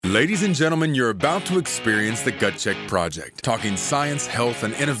Ladies and gentlemen, you're about to experience the Gut Check Project, talking science, health,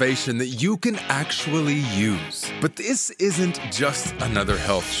 and innovation that you can actually use. But this isn't just another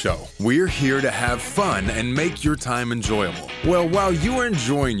health show. We're here to have fun and make your time enjoyable. Well, while you are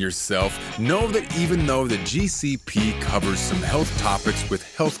enjoying yourself, know that even though the GCP covers some health topics with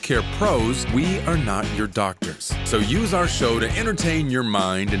healthcare pros, we are not your doctors. So use our show to entertain your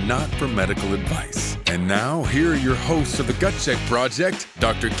mind and not for medical advice. And now, here are your hosts of the Gut Check Project,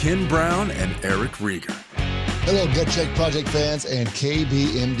 Dr. Ken Brown and Eric Rieger. Hello, Gut Check Project fans and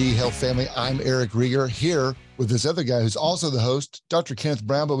KBMD Health family. I'm Eric Rieger here with this other guy who's also the host, Dr. Kenneth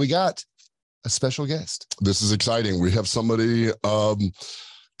Brown, but we got a special guest. This is exciting. We have somebody,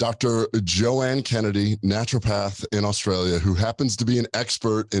 Dr. Joanne Kennedy, naturopath in Australia, who happens to be an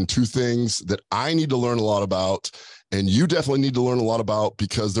expert in two things that I need to learn a lot about. And you definitely need to learn a lot about,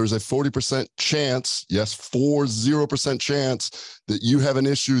 because there's a 40% chance, yes, 40% chance that you have an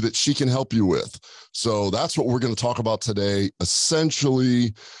issue that she can help you with. So that's what we're going to talk about today.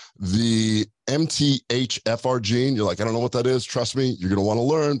 Essentially, the MTHFR gene. You're like, I don't know what that is. Trust me, you're going to want to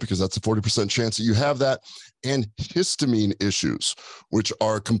learn, because that's a 40% chance that you have that. And histamine issues, which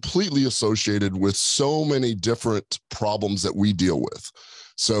are completely associated with so many different problems that we deal with.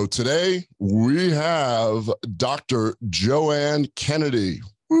 So today we have Dr. Joanne Kennedy.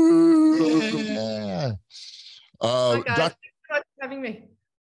 Yeah. Hi guys, thanks for having me.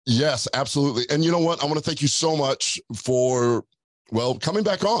 Yes, absolutely. And you know what? I want to thank you so much for, coming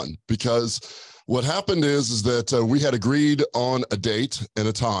back on, because what happened is that we had agreed on a date and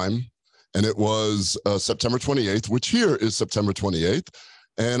a time, and it was September 28th, which here is September 28th.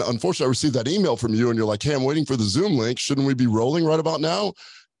 And unfortunately, I received that email from you and you're like, hey, I'm waiting for the Zoom link. Shouldn't we be rolling right about now?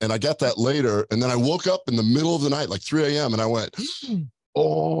 And I got that later. And then I woke up in the middle of the night, like 3 a.m. And I went,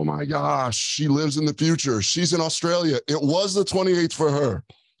 oh my gosh, she lives in the future. She's in Australia. It was the 28th for her.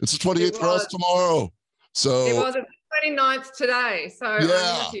 It's the 28th for us tomorrow. So it was the 29th today. So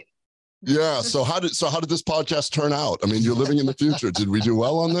yeah. Yeah. So how did this podcast turn out? I mean, you're living in the future. Did we do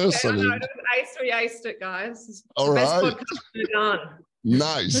well on this? Yeah, I mean, it was ace. We aced it, guys. It's all the right. best podcast we've done.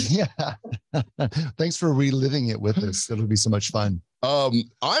 Nice. Yeah. Thanks for reliving it with us. It'll be so much fun.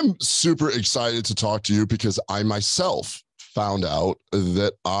 I'm super excited to talk to you, because I myself found out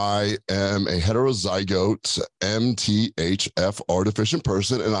that I am a heterozygote MTHFR deficient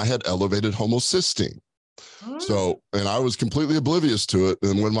person, and I had elevated homocysteine. So, and I was completely oblivious to it.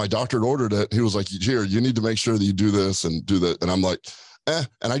 And when my doctor ordered it, he was like, here, you need to make sure that you do this and do that. And I'm like, and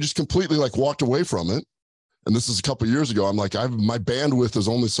I just completely walked away from it. And this is a couple of years ago. I'm like, my bandwidth is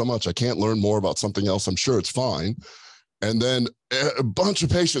only so much. I can't learn more about something else. I'm sure it's fine. And then a bunch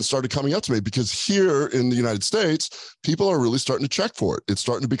of patients started coming up to me, because here in the United States, people are really starting to check for it. It's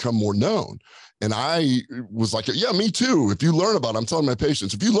starting to become more known. And I was like, yeah, me too. If you learn about it, I'm telling my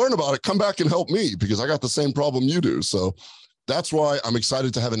patients, if you learn about it, come back and help me, because I got the same problem you do. So that's why I'm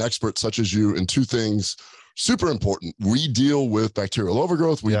excited to have an expert such as you in two things super important. We deal with bacterial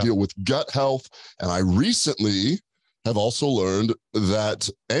overgrowth. We deal with gut health. And I recently have also learned that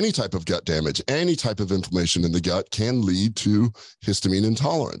any type of gut damage, any type of inflammation in the gut can lead to histamine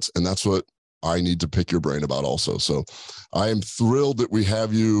intolerance. And that's what I need to pick your brain about also. So I am thrilled that we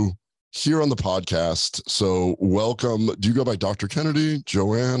have you here on the podcast. So welcome. Do you go by Dr. Kennedy,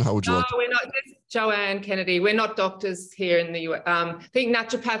 Joanne? How would you like? No, we're not. This is Joanne Kennedy. We're not doctors here in the US. I think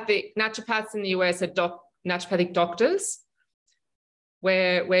naturopaths in the US are naturopathic doctors.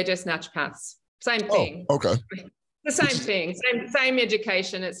 We're just naturopaths. Same thing. Oh, okay. The same thing. Same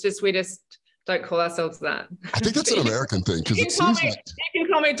education. It's just we just don't call ourselves that. I think that's an American thing, because you can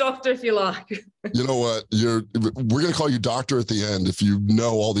call me doctor if you like. You know what? We're going to call you doctor at the end if you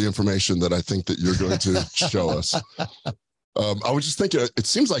know all the information that I think that you're going to show us. I was just thinking, it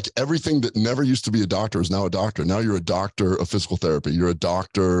seems like everything that never used to be a doctor is now a doctor. Now you're a doctor of physical therapy. You're a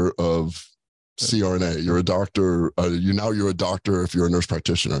doctor of CRNA. You're a doctor. You're a doctor if you're a nurse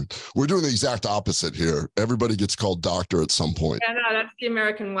practitioner. We're doing the exact opposite here. Everybody gets called doctor at some point. Yeah, no, that's the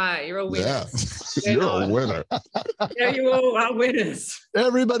American way. You're a winner. Yeah, you're a winner. Yeah, you all are winners.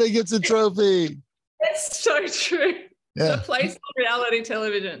 Everybody gets a trophy. That's so true. Yeah. The place on reality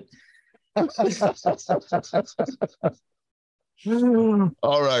television.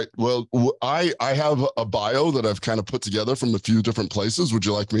 All right. Well, I have a bio that I've kind of put together from a few different places. Would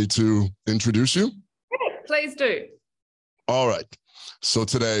you like me to introduce you? Yeah, please do. All right. So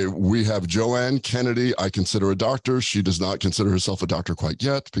today we have Joanne Kennedy. I consider a doctor. She does not consider herself a doctor quite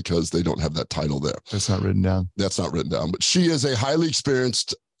yet, because they don't have that title there. That's not written down. That's not written down. But she is a highly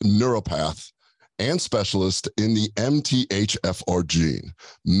experienced neuropath and specialist in the MTHFR gene,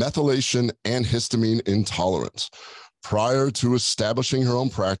 methylation and histamine intolerance. Prior to establishing her own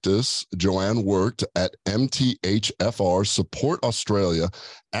practice, Joanne worked at MTHFR Support Australia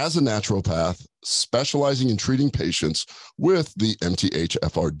as a naturopath, specializing in treating patients with the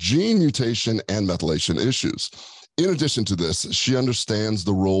MTHFR gene mutation and methylation issues. In addition to this, she understands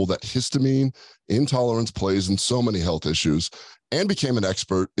the role that histamine intolerance plays in so many health issues and became an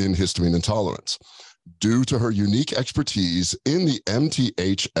expert in histamine intolerance. Due to her unique expertise in the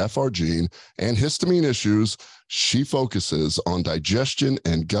MTHFR gene and histamine issues, she focuses on digestion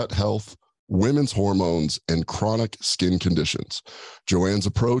and gut health, women's hormones, and chronic skin conditions. Joanne's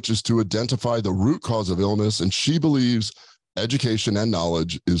approach is to identify the root cause of illness, and she believes education and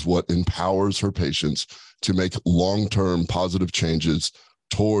knowledge is what empowers her patients to make long-term positive changes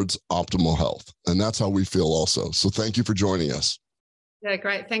towards optimal health. And that's how we feel also. So thank you for joining us. Yeah,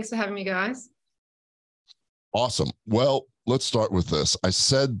 great. Thanks for having me, guys. Awesome. Well, let's start with this. I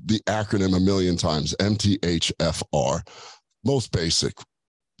said the acronym a million times, MTHFR. Most basic.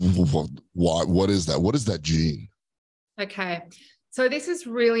 What is that? What is that gene? Okay. So this is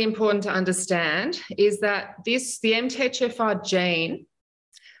really important to understand, is that the MTHFR gene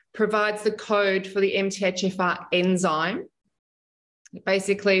provides the code for the MTHFR enzyme.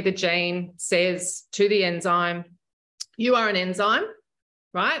 Basically, the gene says to the enzyme, you are an enzyme,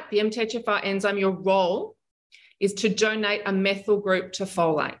 right? The MTHFR enzyme, your role is to donate a methyl group to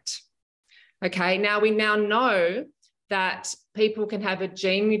folate. Okay, now we know that people can have a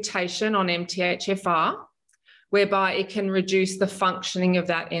gene mutation on MTHFR, whereby it can reduce the functioning of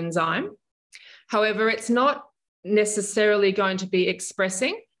that enzyme. However, it's not necessarily going to be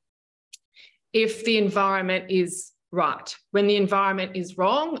expressing if the environment is right. When the environment is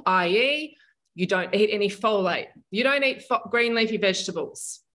wrong, i.e., you don't eat any folate, you don't eat green leafy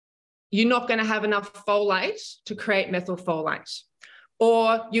vegetables, you're not going to have enough folate to create methylfolate.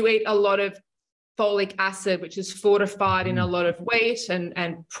 Or you eat a lot of folic acid, which is fortified in a lot of wheat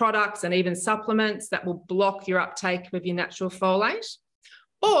and products and even supplements that will block your uptake of your natural folate.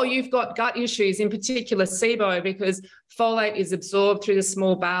 Or you've got gut issues, in particular SIBO, because folate is absorbed through the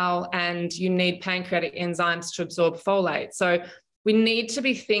small bowel and you need pancreatic enzymes to absorb folate. So we need to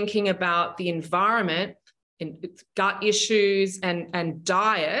be thinking about the environment and gut issues and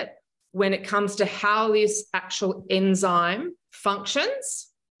diet when it comes to how this actual enzyme functions,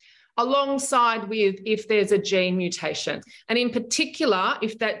 alongside with if there's a gene mutation. And in particular,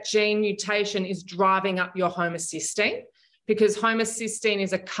 if that gene mutation is driving up your homocysteine, because homocysteine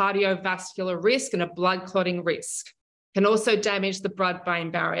is a cardiovascular risk and a blood clotting risk, can also damage the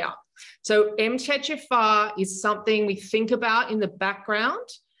blood-brain barrier. So MTHFR is something we think about in the background,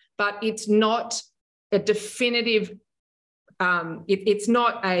 but it's not a definitive it's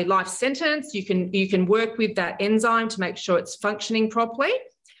not a life sentence. You can work with that enzyme to make sure it's functioning properly.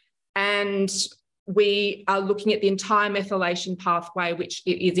 And we are looking at the entire methylation pathway, which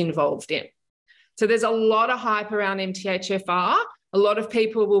it is involved in. So there's a lot of hype around MTHFR. A lot of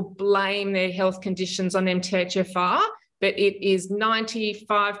people will blame their health conditions on MTHFR, but it is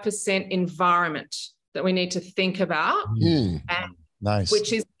 95% environment that we need to think about. Nice.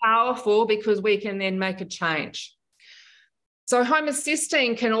 Which is powerful because we can then make a change. So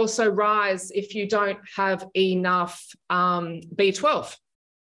homocysteine can also rise if you don't have enough B12.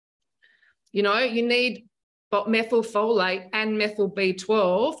 You know, you need methylfolate and methyl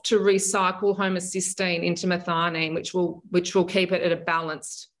B12 to recycle homocysteine into methionine, which will keep it at a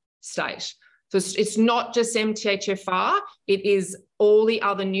balanced state. So it's not just MTHFR, it is all the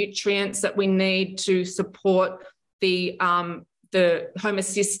other nutrients that we need to support the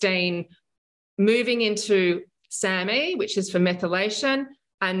homocysteine moving into SAMe, which is for methylation,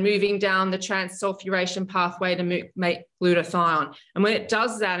 and moving down the transsulfuration pathway to make glutathione. And when it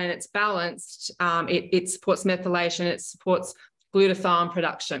does that and it's balanced, it supports methylation, it supports glutathione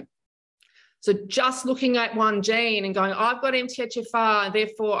production. So just looking at one gene and going, I've got MTHFR, and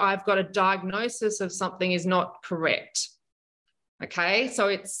therefore I've got a diagnosis of something is not correct. Okay, so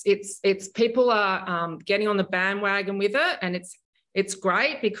it's people are getting on the bandwagon with it, and it's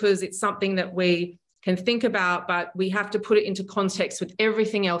great because it's something that we can think about, but we have to put it into context with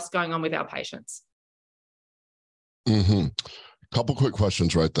everything else going on with our patients. Couple quick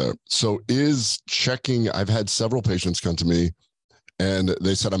questions right there. So is checking, I've had several patients come to me and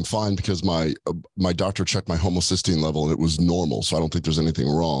they said, I'm fine because my doctor checked my homocysteine level and it was normal. So I don't think there's anything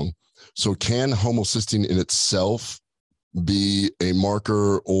wrong. So can homocysteine in itself be a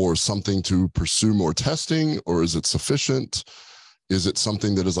marker or something to pursue more testing, or is it sufficient? Is it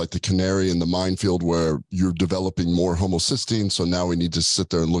something that is like the canary in the minefield where you're developing more homocysteine, so now we need to sit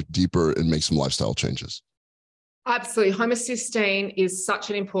there and look deeper and make some lifestyle changes? Absolutely. Homocysteine is such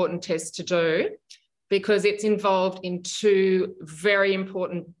an important test to do. because it's involved in two very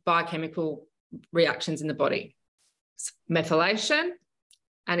important biochemical reactions in the body. It's methylation,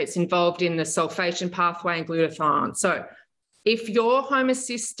 and it's involved in the sulfation pathway and glutathione. So if your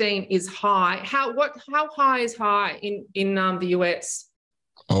homocysteine is high, how high is high in the US?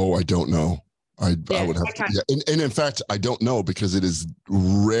 Oh, I don't know. I would have to. Yeah. And in fact, I don't know because it is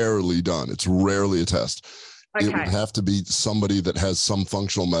rarely done. It's rarely a test. Okay. It would have to be somebody that has some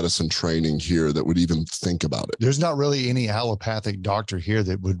functional medicine training here that would even think about it. There's not really any allopathic doctor here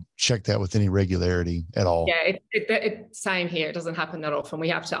that would check that with any regularity at all. Yeah, it's same here. It doesn't happen that often. We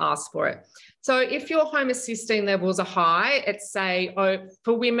have to ask for it. So if your homocysteine levels are high, it's say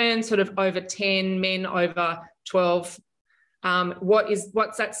for women sort of over 10, men over 12,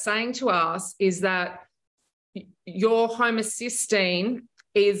 what's that saying to us is that your homocysteine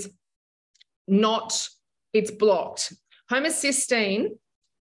is not, it's blocked. Homocysteine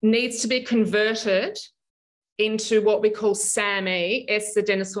needs to be converted into what we call SAMe,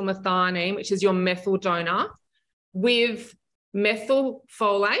 S-adenosylmethionine, which is your methyl donor, with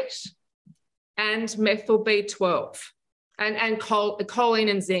methylfolate and methyl B12. And choline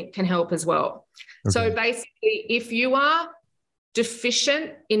and zinc can help as well. Okay. So basically, if you are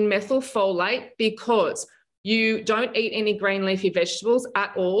deficient in methylfolate because you don't eat any green leafy vegetables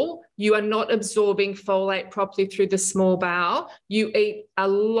at all, you are not absorbing folate properly through the small bowel, you eat a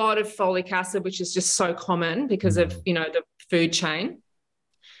lot of folic acid, which is just so common because of, the food chain,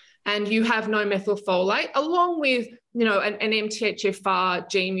 and you have no methylfolate, along with, an MTHFR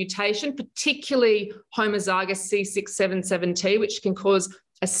gene mutation, particularly homozygous C677T, which can cause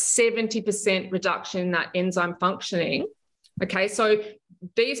a 70% reduction in that enzyme functioning. Okay, so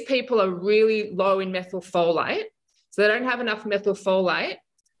these people are really low in methylfolate, so they don't have enough methylfolate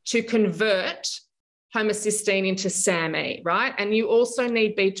to convert homocysteine into SAMe, right? And you also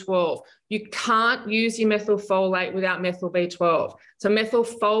need B12. You can't use your methylfolate without methyl B12. So methyl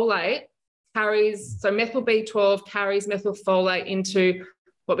B12 carries methylfolate into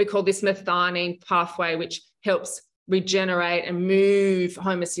what we call this methionine pathway, which helps regenerate and move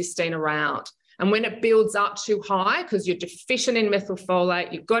homocysteine around. And when it builds up too high, because you're deficient in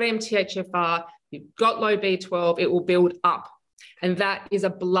methylfolate, you've got MTHFR, you've got low B12, it will build up. And that is a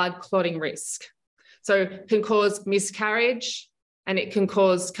blood clotting risk. So it can cause miscarriage, and it can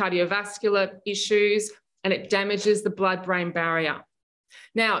cause cardiovascular issues, and it damages the blood-brain barrier.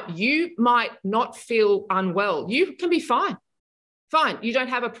 Now, you might not feel unwell. You can be fine. Fine, you don't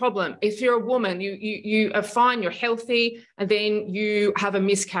have a problem. If you're a woman, you are fine, you're healthy, and then you have a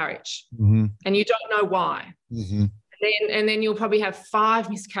miscarriage, and you don't know why. And then you'll probably have 5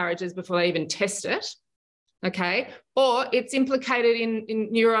 miscarriages before they even test it, okay? Or it's implicated in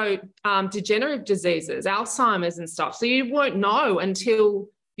neurodegenerative diseases, Alzheimer's and stuff. So you won't know until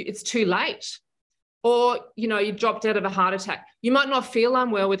it's too late. Or, you dropped out of a heart attack. You might not feel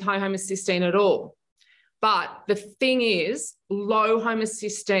unwell with high homocysteine at all. But the thing is, low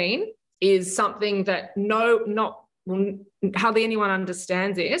homocysteine is something that hardly anyone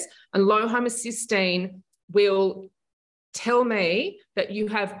understands this. And low homocysteine will tell me that you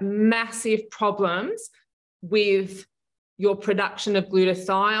have massive problems with your production of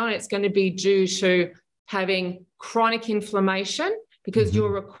glutathione. It's going to be due to having chronic inflammation because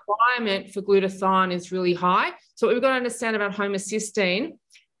your requirement for glutathione is really high. So what we've got to understand about homocysteine,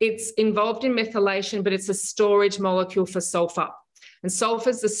 it's involved in methylation, but it's a storage molecule for sulfur. And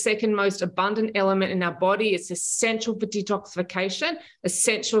sulfur is the second most abundant element in our body. It's essential for detoxification,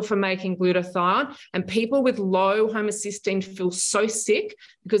 essential for making glutathione. And people with low homocysteine feel so sick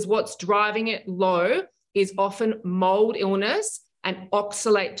because what's driving it low is often mold illness and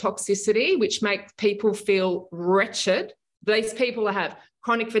oxalate toxicity, which makes people feel wretched. These people have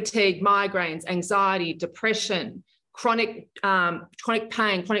chronic fatigue, migraines, anxiety, depression, chronic pain,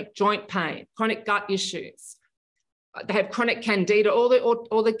 chronic joint pain, chronic gut issues. They have chronic candida. All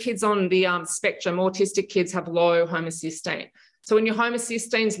the kids on the spectrum, autistic kids, have low homocysteine. So when your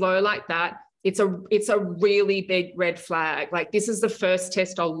homocysteine's low like that, it's a really big red flag. Like, this is the first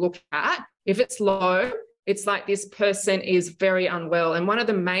test I'll look at. If it's low, it's like this person is very unwell. And one of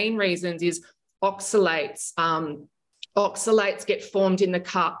the main reasons is oxalates. Oxalates get formed in the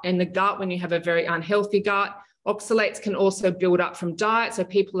gut when you have a very unhealthy gut. Oxalates can also build up from diet. So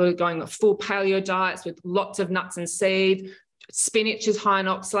people who are going full paleo diets with lots of nuts and seeds. Spinach is high in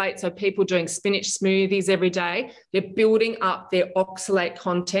oxalate. So people doing spinach smoothies every day, they're building up their oxalate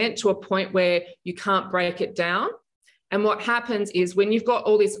content to a point where you can't break it down. And what happens is when you've got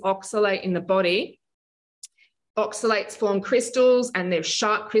all this oxalate in the body, Oxalates form crystals, and they're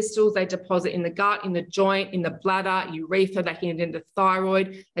sharp crystals. They deposit in the gut, in the joint, in the bladder, urethra. They can get into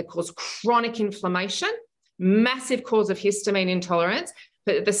thyroid. They cause chronic inflammation, massive cause of histamine intolerance.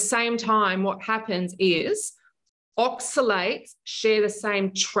 But at the same time, what happens is oxalates share the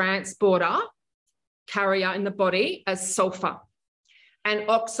same transporter carrier in the body as sulfur. And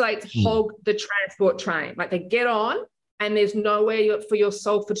oxalates hog the transport train. Like they get on and there's nowhere for your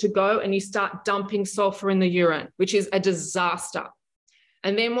sulfur to go, and you start dumping sulfur in the urine, which is a disaster.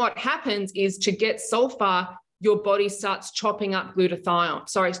 And then what happens is, to get sulfur, your body starts chopping up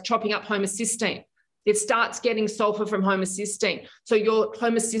chopping up homocysteine. It starts getting sulfur from homocysteine. So your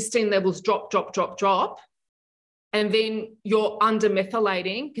homocysteine levels drop. And then you're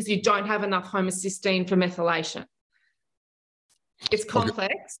under-methylating because you don't have enough homocysteine for methylation. It's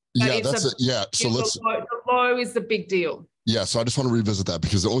complex. Okay. Yeah, so the low is the big deal. Yeah, so I just want to revisit that,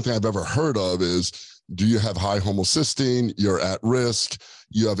 because the only thing I've ever heard of is, do you have high homocysteine? You're at risk.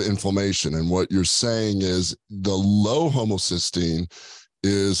 You have inflammation. And what you're saying is the low homocysteine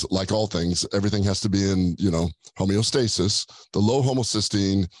is, like all things, everything has to be in, homeostasis. The low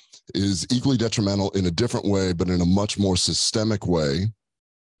homocysteine is equally detrimental in a different way, but in a much more systemic way.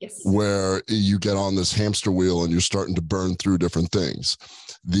 Yes. Where you get on this hamster wheel and you're starting to burn through different things.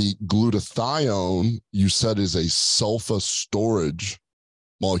 The glutathione, you said, is a sulfur storage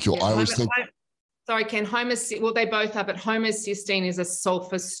molecule. Yeah, I always think. Sorry, Ken. Well, they both are, but homocysteine is a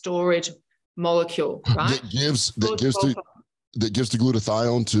sulfur storage molecule, right? That gives the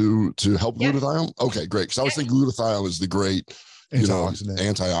glutathione to help glutathione. Okay, great. Because I was thinking glutathione is the great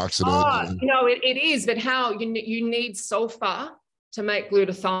antioxidant. Oh, it is, but how you need sulfur to make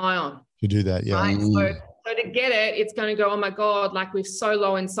glutathione. To do that, yeah. Right? So to get it, it's going to go, oh my God, like we're so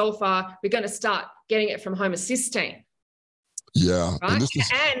low in sulfur, we're going to start getting it from homocysteine. Yeah. Right?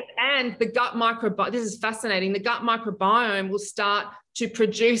 And the gut microbiome, this is fascinating, the gut microbiome will start to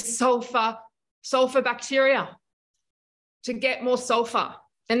produce sulfur bacteria to get more sulfur.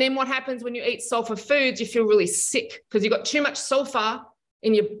 And then what happens when you eat sulfur foods? You feel really sick because you've got too much sulfur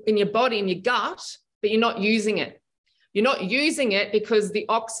in your body, in your gut, but you're not using it. You're not using it because the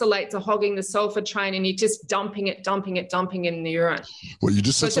oxalates are hogging the sulfur train, and you're just dumping it in the urine. Well, you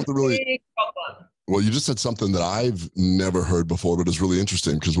just said something really. Well, you just said something that I've never heard before, but is really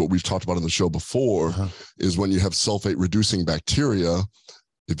interesting, because what we've talked about on the show before is when you have sulfate reducing bacteria,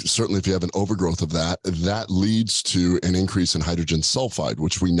 certainly if you have an overgrowth of that leads to an increase in hydrogen sulfide,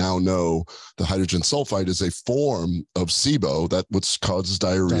 which we now know the hydrogen sulfide is a form of SIBO that what causes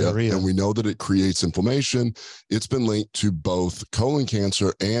diarrhea. And we know that it creates inflammation. It's been linked to both colon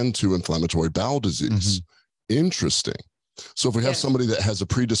cancer and to inflammatory bowel disease. Interesting. So if we have somebody that has a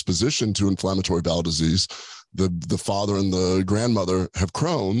predisposition to inflammatory bowel disease, the father and the grandmother have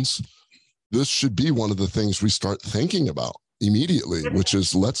Crohn's, this should be one of the things we start thinking about immediately, which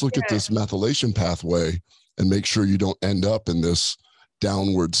is, let's look at this methylation pathway and make sure you don't end up in this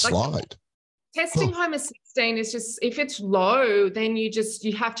downward slide. Testing homocysteine is just, if it's low, then you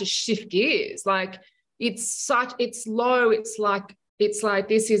have to shift gears. Like it's low. It's like,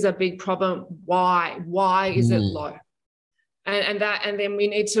 this is a big problem. Why is it low? And then we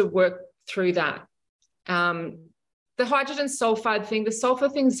need to work through that. The hydrogen sulfide thing, the sulfur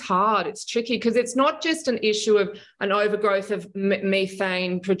thing's hard. It's tricky because it's not just an issue of an overgrowth of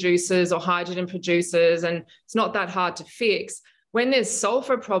methane producers or hydrogen producers, and it's not that hard to fix. When there's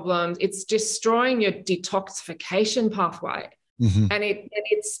sulfur problems, it's destroying your detoxification pathway. And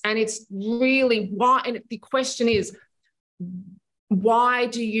it's really why. And the question is, why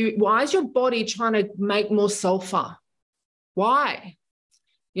is your body trying to make more sulfur? Why?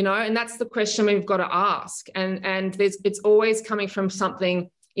 And that's the question we've got to ask. And it's always coming from something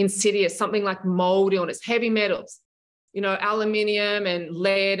insidious, something like mold illness, heavy metals, aluminium and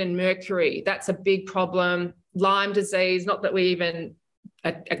lead and mercury. That's a big problem. Lyme disease, not that we even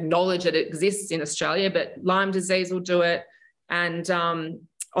acknowledge that it exists in Australia, but Lyme disease will do it. And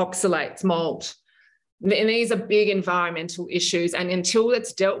oxalates, mold. And these are big environmental issues. And until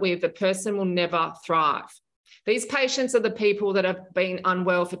it's dealt with, the person will never thrive. These patients are the people that have been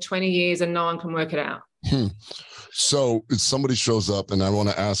unwell for 20 years and no one can work it out. So if somebody shows up, and I want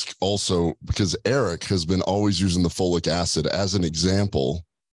to ask also, because Eric has been always using the folic acid as an example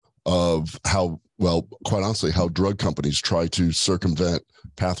of how, well, quite honestly, how drug companies try to circumvent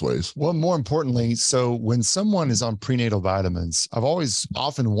pathways. Well, more importantly, so when someone is on prenatal vitamins, I've always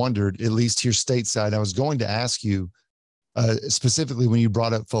often wondered, at least here stateside, I was going to ask you specifically when you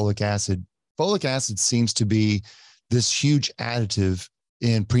brought up folic acid. Folic acid seems to be this huge additive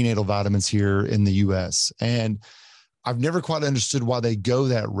in prenatal vitamins here in the US. And I've never quite understood why they go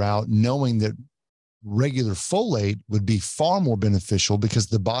that route, knowing that regular folate would be far more beneficial because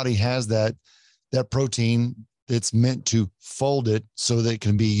the body has that protein that's meant to fold it so that it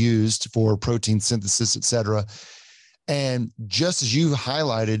can be used for protein synthesis, et cetera. And just as you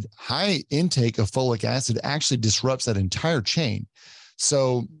highlighted, high intake of folic acid actually disrupts that entire chain.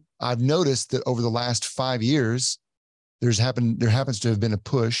 So I've noticed that over the last 5 years, there happens to have been a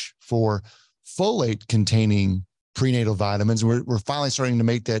push for folate containing prenatal vitamins. We're finally starting to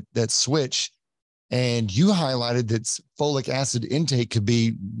make that switch. And you highlighted that folic acid intake could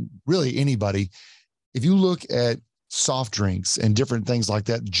be really anybody. If you look at soft drinks and different things like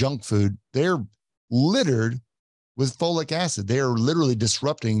that, junk food, they're littered with folic acid. They are literally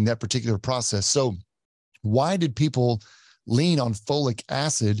disrupting that particular process. So why did people lean on folic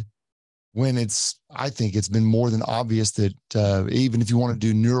acid when I think it's been more than obvious that even if you want to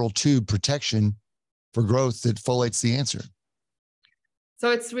do neural tube protection for growth, that folate's the answer?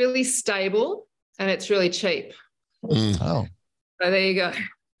 So it's really stable and it's really cheap. Oh. So there you go.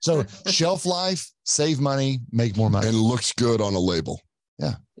 So shelf life, save money, make more money. And looks good on a label.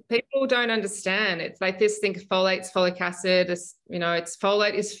 Yeah. People don't understand. It's like this, think of folate's folic acid. It's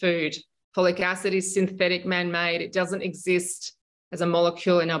folate is food. Folic acid is synthetic, man-made. It doesn't exist as a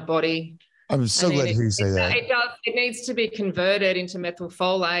molecule in our body. I'm so glad to hear you say that. It needs to be converted into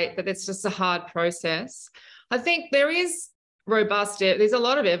methylfolate, but it's just a hard process. I think there's a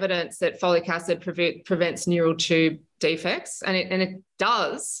lot of evidence that folic acid prevents neural tube defects, and it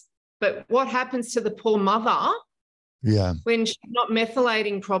does. But what happens to the poor mother? Yeah. When she's not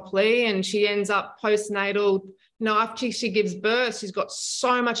methylating properly and she ends up postnatal, after she gives birth, she's got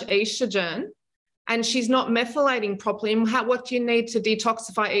so much estrogen and she's not methylating properly. And what do you need to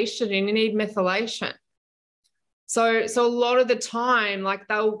detoxify estrogen? You need methylation. So a lot of the time, like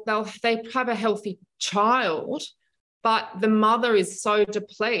they have a healthy child, but the mother is so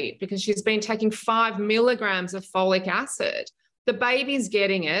depleted because she's been taking 5 milligrams of folic acid. The baby's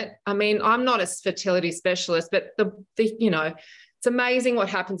getting it. I mean, I'm not a fertility specialist, but it's amazing what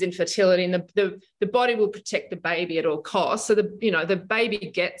happens in fertility, and the body will protect the baby at all costs. So the baby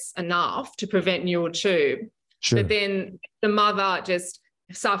gets enough to prevent neural tube, sure. But then the mother just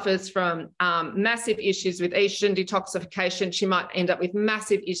suffers from massive issues with estrogen detoxification. She might end up with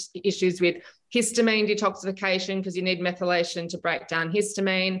massive issues with histamine detoxification because you need methylation to break down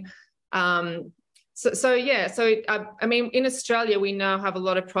histamine. I mean, in Australia, we now have a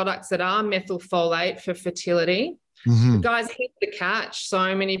lot of products that are methylfolate for fertility. Mm-hmm. Guys, here's the catch.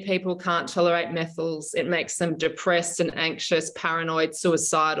 So many people can't tolerate methyls. It makes them depressed and anxious, paranoid,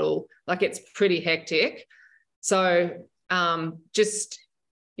 suicidal. Like, it's pretty hectic. So it's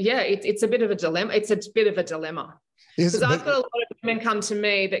a bit of a dilemma. It's a bit of a dilemma. Because I've got a lot of women come to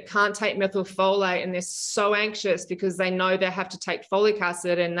me that can't take methylfolate and they're so anxious because they know they have to take folic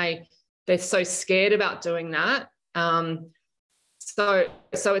acid and they're so scared about doing that. So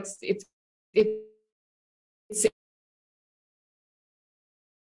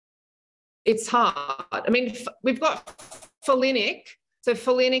it's hard. I mean, we've got folinic. So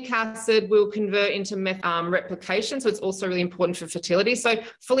folinic acid will convert into replication. So it's also really important for fertility. So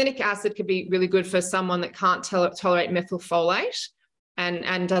folinic acid could be really good for someone that can't tolerate methylfolate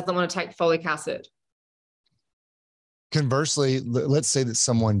and doesn't want to take folic acid. Conversely, let's say that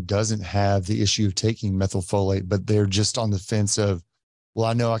someone doesn't have the issue of taking methylfolate, but they're just on the fence of, well,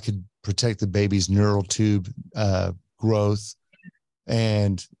 I know I could protect the baby's neural tube growth,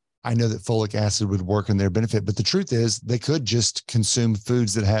 and I know that folic acid would work in their benefit. But the truth is they could just consume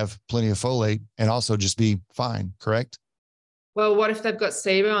foods that have plenty of folate and also just be fine, correct? Well, what if they've got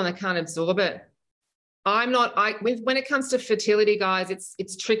SIBO and they can't absorb it? When it comes to fertility, guys,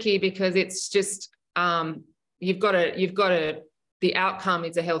 it's tricky because it's just, the outcome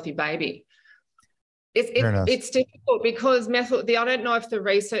is a healthy baby. It's difficult because I don't know if the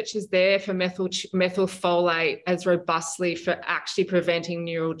research is there for methylfolate as robustly for actually preventing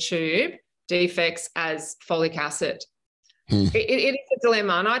neural tube defects as folic acid. It is a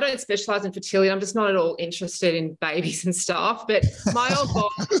dilemma, and I don't specialize in fertility. I'm just not at all interested in babies and stuff. But my old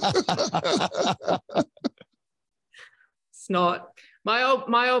boss,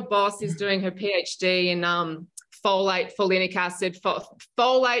 my old boss is doing her PhD in folate, folinic acid,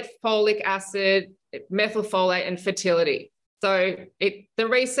 folic acid, methylfolate, and fertility. So the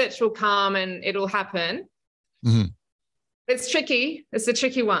research will come and it'll happen. Mm-hmm. It's tricky. It's a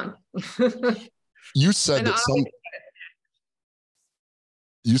tricky one. You said that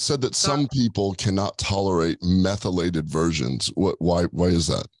some people cannot tolerate methylated versions. Why is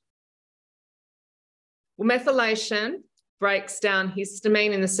that? Well, methylation breaks down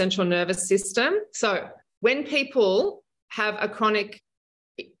histamine in the central nervous system. So when people have a chronic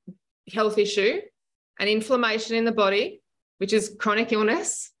health issue, and inflammation in the body, which is chronic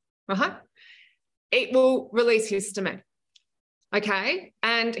illness, right? It will release histamine. Okay.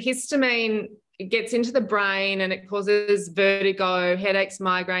 And histamine gets into the brain and it causes vertigo, headaches,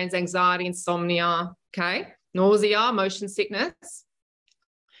 migraines, anxiety, insomnia. Okay. Nausea, motion sickness.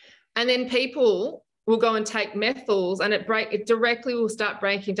 And then people will go and take methyls and it directly will start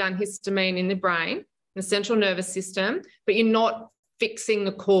breaking down histamine in the brain, the central nervous system, but you're not fixing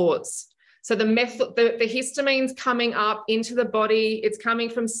the cause. So the histamine's coming up into the body. It's coming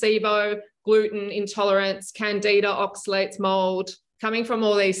from SIBO, gluten intolerance, candida, oxalates, mold, coming from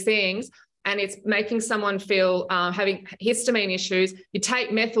all these things. And it's making someone feel having histamine issues. You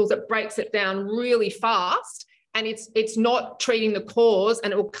take methyls, it breaks it down really fast. And it's not treating the cause,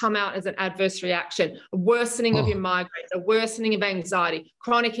 and it will come out as an adverse reaction, a worsening of your migraines, a worsening of anxiety,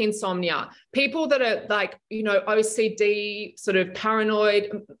 chronic insomnia. People that are like, you know, OCD, sort of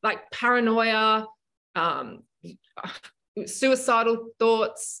paranoid, like paranoia, suicidal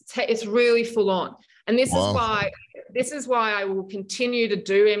thoughts. It's really full on. And this is why I will continue to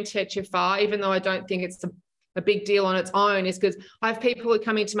do MTHFR, even though I don't think it's a big deal on its own, is because I have people who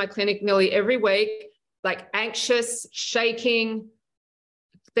come into my clinic nearly every week, like anxious, shaking.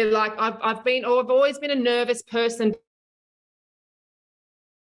 They're like, I've always been a nervous person,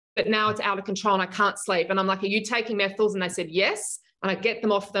 but now it's out of control and I can't sleep. And I'm like, are you taking methyls? And they said, yes. And I get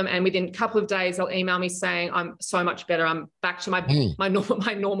them off them. And within a couple of days, they'll email me saying, I'm so much better. I'm back to my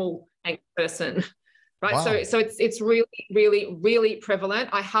normal person. Right. Wow. So it's really, really, really prevalent.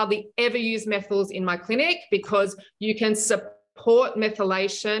 I hardly ever use methyls in my clinic because you can support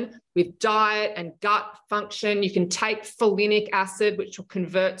methylation with diet and gut function. You can take folinic acid, which will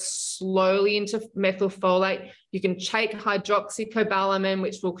convert slowly into methylfolate. You can take hydroxycobalamin,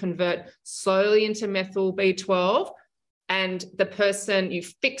 which will convert slowly into methyl B12. And the person, you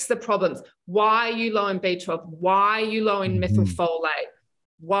fix the problems. Why are you low in B12? Why are you low in methylfolate?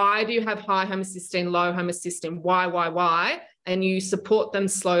 Why do you have high homocysteine, low homocysteine? Why? And you support them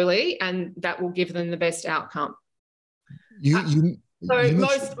slowly, and that will give them the best outcome. Most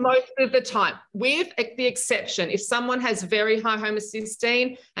of the time, with the exception, if someone has very high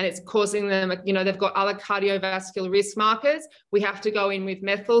homocysteine and it's causing them, you know, they've got other cardiovascular risk markers, we have to go in with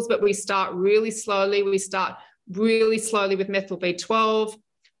methyls, but we start really slowly. We start really slowly with methyl B12.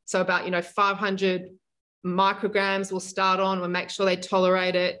 So about, 500 micrograms we'll start on. We'll make sure they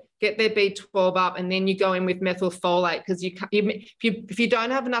tolerate it, get their B12 up, and then you go in with methylfolate, because if you don't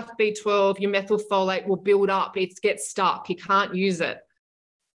have enough B12, your methylfolate will build up. It gets stuck. You can't use it.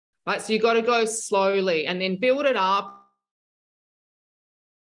 Right? So you've got to go slowly and then build it up.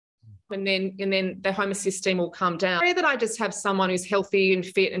 And then the homocysteine will come down. That I just have someone who's healthy and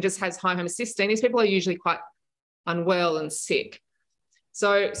fit and just has high homocysteine. These people are usually quite unwell and sick.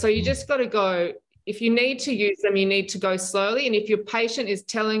 So you just got to go. If you need to use them, you need to go slowly. And if your patient is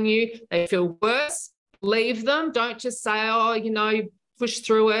telling you they feel worse, leave them. Don't just say, push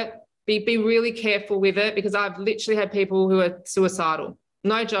through it. Be really careful with it, because I've literally had people who are suicidal.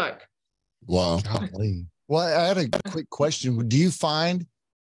 No joke. Wow. Golly. Well, I had a quick question. Do you find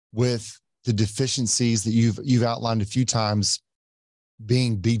with the deficiencies that you've outlined a few times,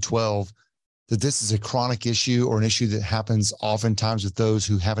 being B12, that this is a chronic issue or an issue that happens oftentimes with those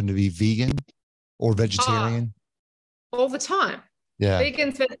who happen to be vegan or vegetarian? All the time. Yeah.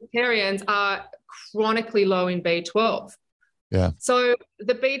 Vegans, vegetarians are chronically low in B12. Yeah. So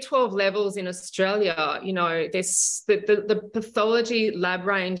the B12 levels in Australia, this the pathology lab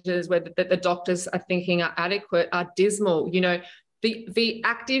ranges where the doctors are thinking are adequate are dismal. The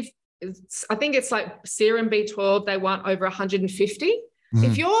active, I think it's like serum B12, they want over 150.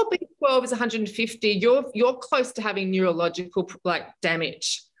 If your B12 is 150, you're close to having neurological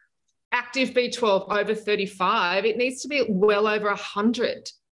damage. Active B12 over 35, it needs to be well over 100.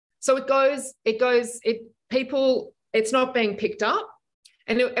 So it's not being picked up.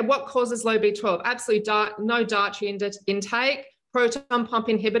 And what causes low B12? Absolutely no dietary intake, proton pump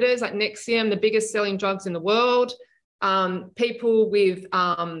inhibitors like Nexium, the biggest selling drugs in the world. People with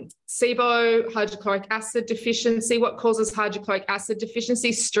SIBO, hydrochloric acid deficiency. What causes hydrochloric acid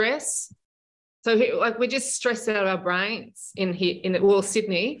deficiency? Stress. So we just stress out our brains in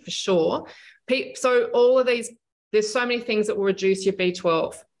Sydney for sure. So all of these, there's so many things that will reduce your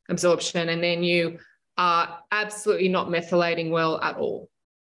B12 absorption, and then you are absolutely not methylating well at all.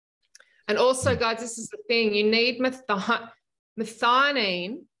 And also, guys, this is the thing, you need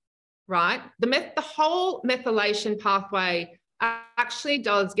methionine, right? The whole methylation pathway actually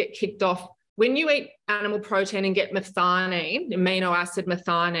does get kicked off when you eat animal protein and get methionine, amino acid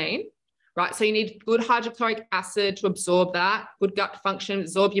methionine. Right, so you need good hydrochloric acid to absorb that, good gut function,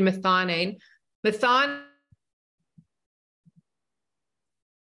 absorb your methionine. Methionine,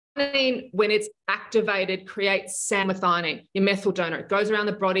 when it's activated, creates methionine, your methyl donor. It goes around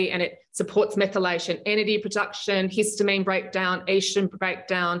the body and it supports methylation, NAD production, histamine breakdown, estrogen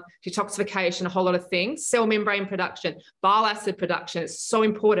breakdown, detoxification, a whole lot of things, cell membrane production, bile acid production. It's so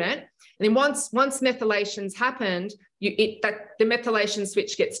important. And then once methylation's happened, the methylation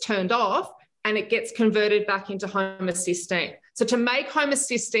switch gets turned off and it gets converted back into homocysteine. So to make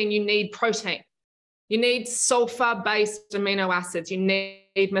homocysteine, you need protein. You need sulfur-based amino acids. You need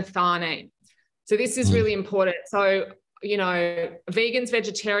methionine. So this is really important. So, you know, vegans,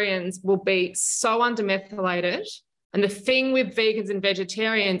 vegetarians will be so undermethylated. And the thing with vegans and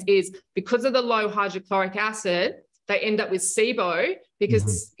vegetarians is because of the low hydrochloric acid, they end up with SIBO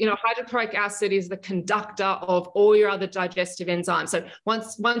because, you know, hydrochloric acid is the conductor of all your other digestive enzymes. So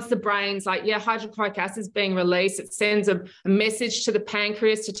once the brain's like, yeah, hydrochloric acid is being released, it sends a message to the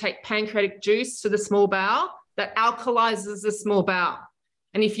pancreas to take pancreatic juice to the small bowel that alkalizes the small bowel.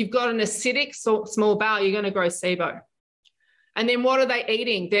 And if you've got an acidic small bowel, you're going to grow SIBO. And then what are they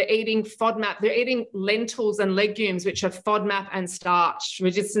eating? They're eating FODMAP. They're eating lentils and legumes, which are FODMAP and starch,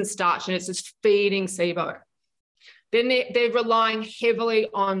 resistant starch, and it's just feeding SIBO. Then they're relying heavily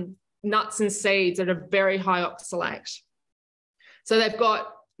on nuts and seeds that are very high oxalate. So they've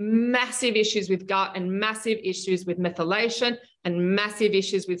got massive issues with gut and massive issues with methylation and massive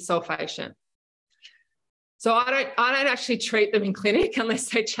issues with sulfation. So I don't actually treat them in clinic unless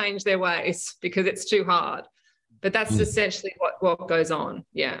they change their ways because it's too hard. But that's essentially what goes on.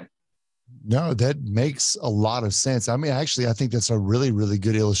 Yeah. No, that makes a lot of sense. I mean, actually, I think that's a really, really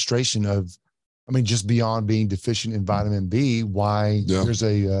good illustration of, I mean, just beyond being deficient in vitamin B, why there's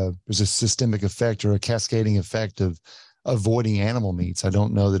a systemic effect or a cascading effect of avoiding animal meats. I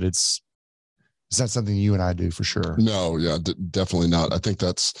don't know that it's not something you and I do for sure. No, yeah, definitely not. I think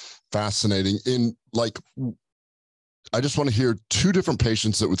that's fascinating. I just want to hear two different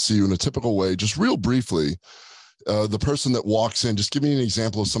patients that would see you in a typical way, just real briefly. The person that walks in, just give me an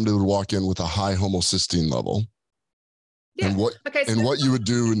example of somebody who would walk in with a high homocysteine level. Yeah. And what you would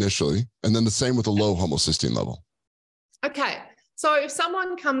do initially, and then the same with a low homocysteine level. Okay. So if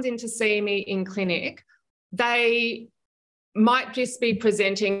someone comes in to see me in clinic, they might just be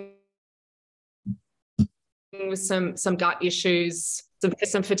presenting with some gut issues,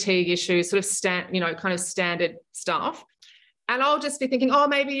 some fatigue issues, sort of kind of standard stuff. And I'll just be thinking, oh,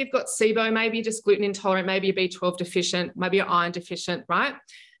 maybe you've got SIBO, maybe you're just gluten intolerant, maybe you're B12 deficient, maybe you're iron deficient, right?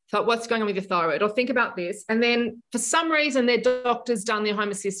 So what's going on with your thyroid? Or think about this. And then for some reason, their doctor's done their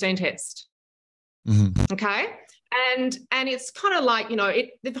homocysteine test. Okay. And it's kind of like, you know,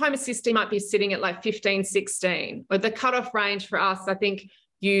 the homocysteine might be sitting at like 15, 16, or the cutoff range for us, I think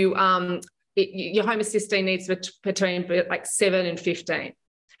your homocysteine needs between like 7 and 15.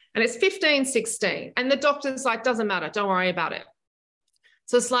 And it's 15, 16. And the doctor's like, doesn't matter. Don't worry about it.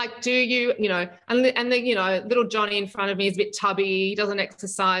 So it's like, do you, you know, and the, you know, little Johnny in front of me is a bit tubby. He doesn't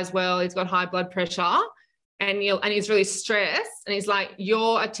exercise well. He's got high blood pressure and he's really stressed. And he's like,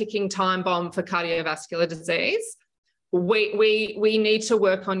 you're a ticking time bomb for cardiovascular disease. We need to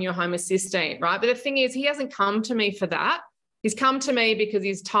work on your homocysteine, right? But the thing is, he hasn't come to me for that. He's come to me because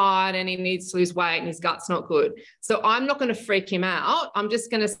he's tired and he needs to lose weight and his gut's not good. So I'm not going to freak him out. I'm just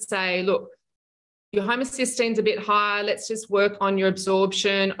going to say, look, your homocysteine's a bit high. Let's just work on your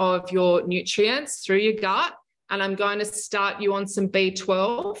absorption of your nutrients through your gut. And I'm going to start you on some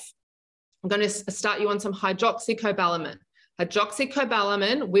B12. I'm going to start you on some hydroxycobalamin.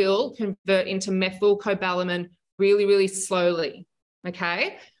 Hydroxycobalamin will convert into methylcobalamin really, really slowly.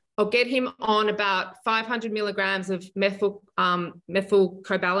 Okay. I'll get him on about 500 milligrams of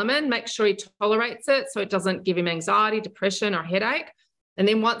methylcobalamin. Make sure he tolerates it so it doesn't give him anxiety, depression, or headache. And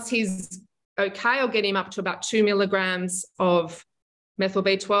then once he's okay, I'll get him up to about 2 milligrams of methyl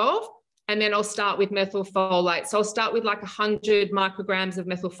B12. And then I'll start with methylfolate. So I'll start with like 100 micrograms of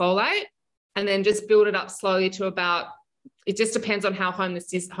methylfolate and then just build it up slowly to about, it just depends on how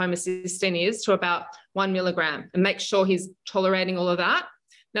homocysteine is, to about 1 milligram, and make sure he's tolerating all of that.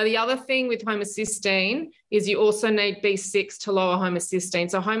 Now, the other thing with homocysteine is you also need B6 to lower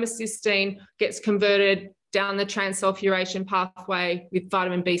homocysteine. So homocysteine gets converted down the transsulfuration pathway with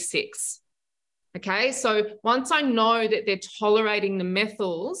vitamin B6. Okay, so once I know that they're tolerating the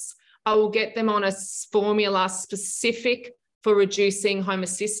methyls, I will get them on a formula specific for reducing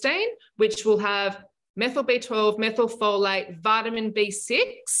homocysteine, which will have methyl B12, methylfolate, vitamin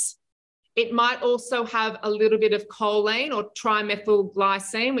B6. It might also have a little bit of choline or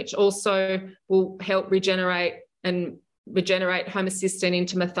trimethylglycine, which also will help regenerate homocysteine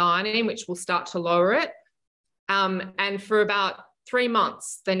into methionine, which will start to lower it. And for about 3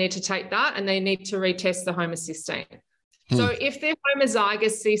 months, they need to take that and they need to retest the homocysteine. So if they're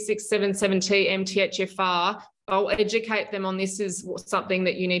homozygous C677T MTHFR, I'll educate them on this is something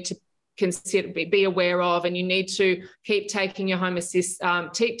that you need to consider, be aware of, and you need to keep taking your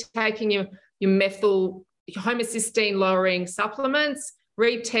homocysteine lowering supplements,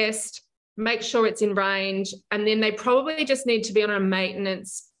 retest, make sure it's in range, and then they probably just need to be on a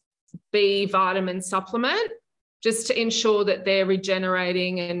maintenance B vitamin supplement just to ensure that they're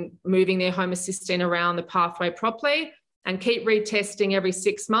regenerating and moving their homocysteine around the pathway properly, and keep retesting every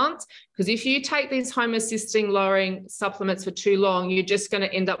 6 months. Because if you take these homocysteine lowering supplements for too long, you're just going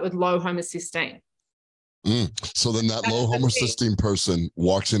to end up with low homocysteine. So then that low homocysteine person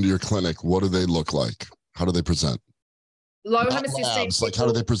walks into your clinic. What do they look like? How do they present? Low Not homocysteine. labs, like how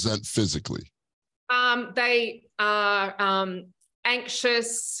do they present physically? They are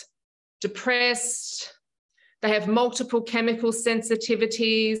anxious, depressed. They have multiple chemical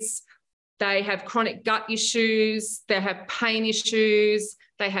sensitivities. They have chronic gut issues. They have pain issues.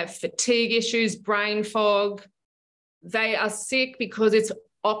 They have fatigue issues, brain fog. They are sick because it's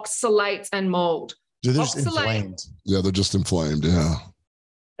oxalates and mold. They're just inflamed. Yeah, they're just inflamed. Yeah.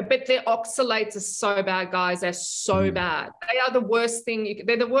 But their oxalates are so bad, guys. They're so bad. They are the worst thing.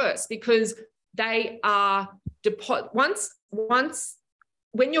 They're the worst because they are once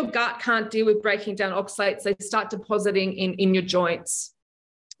when your gut can't deal with breaking down oxalates, they start depositing in your joints.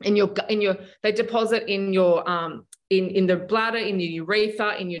 They deposit in your in the bladder, in the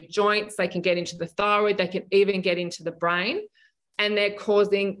urethra, in your joints. They can get into the thyroid. They can even get into the brain, and they're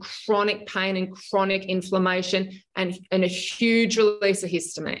causing chronic pain and chronic inflammation and a huge release of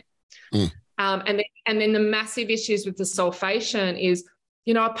histamine. And then the massive issues with the sulfation is,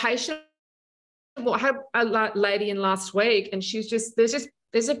 a patient. Well, I had a lady in last week, and she's just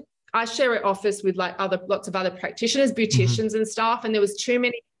I share an office with lots of other practitioners, beauticians and stuff, and there was too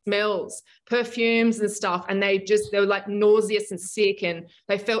many smells, perfumes and stuff, and they were like nauseous and sick, and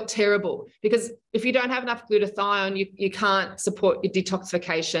they felt terrible because if you don't have enough glutathione, you can't support your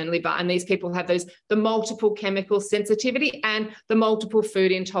detoxification liver, and these people have the multiple chemical sensitivity and the multiple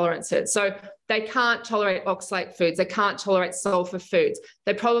food intolerances. So they can't tolerate oxalate foods, they can't tolerate sulfur foods,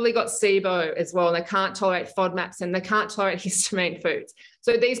 they probably got SIBO as well, and they can't tolerate FODMAPs, and they can't tolerate histamine foods.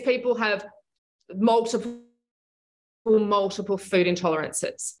 So these people have multiple food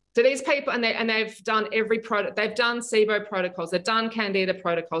intolerances. So these people, and they've done every product, they've done SIBO protocols, they've done Candida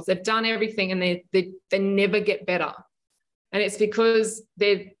protocols, they've done everything, and they never get better. And it's because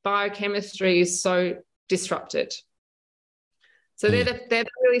their biochemistry is so disrupted. So they're the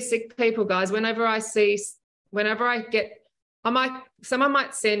really sick people, guys. Someone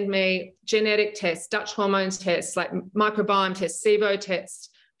might send me genetic tests, Dutch hormones tests, like microbiome tests, SIBO tests.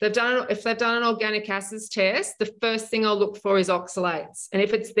 If they've done an organic acids test, the first thing I'll look for is oxalates. And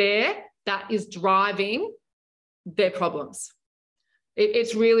if it's there, that is driving their problems.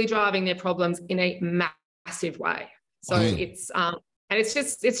 It's really driving their problems in a massive way. So it's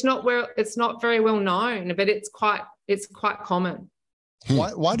not very well known, but it's quite common.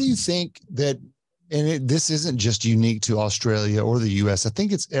 Why do you think that? And this isn't just unique to Australia or the US. I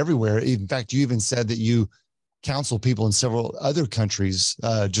think it's everywhere. In fact, you even said that you counsel people in several other countries,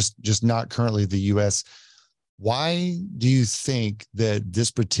 just not currently the US. Why do you think that this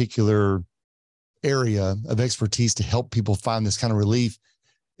particular area of expertise to help people find this kind of relief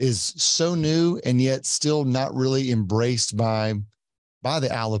is so new and yet still not really embraced by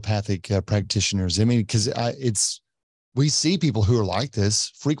the allopathic practitioners? I mean, because we see people who are like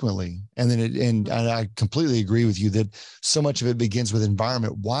this frequently, and I completely agree with you that so much of it begins with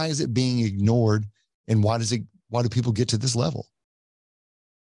environment. Why is it being ignored, and why do people get to this level?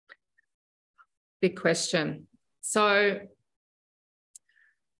 Big question. So,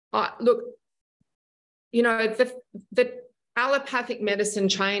 look, the allopathic medicine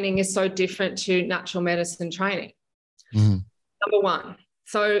training is so different to natural medicine training. Number one.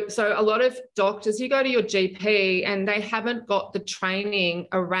 So a lot of doctors, you go to your GP and they haven't got the training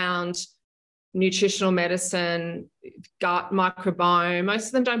around nutritional medicine, gut microbiome. Most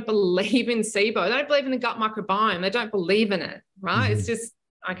of them don't believe in SIBO. They don't believe in the gut microbiome. They don't believe in it, right? It's just,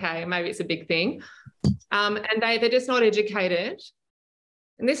 okay, maybe it's a big thing. And they're just not educated.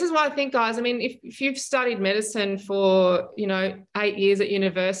 And this is why I think, guys, I mean, if you've studied medicine for, 8 years at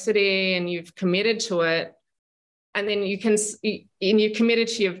university and you've committed to it, and then you're committed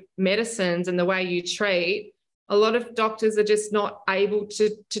to your medicines and the way you treat, a lot of doctors are just not able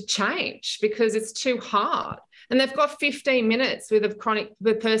to change because it's too hard. And they've got 15 minutes with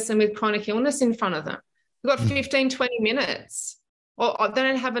a person with chronic illness in front of them. They've got 15, 20 minutes, or they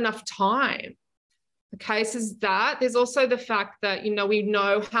don't have enough time. The case is that. There's also the fact that, you know, we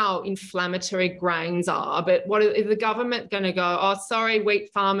know how inflammatory grains are, but what is the government going to go, oh, sorry, wheat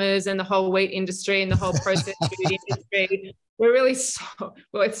farmers and the whole wheat industry and the whole processed food industry, we're really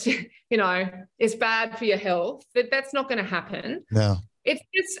well, it's, you know, it's bad for your health. That's not going to happen. No. It's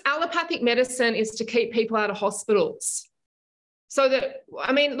just allopathic medicine is to keep people out of hospitals. So that,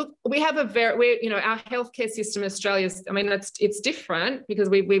 I mean, look, we have you know, our healthcare system in Australia is, I mean, it's different because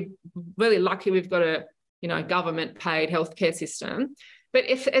we're really lucky we've got a, you know, government paid healthcare system. But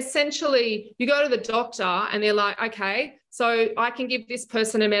if essentially you go to the doctor and they're like, okay, so I can give this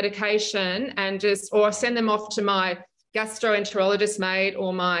person a medication and or send them off to my gastroenterologist mate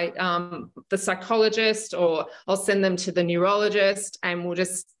or my the psychologist, or I'll send them to the neurologist, and we'll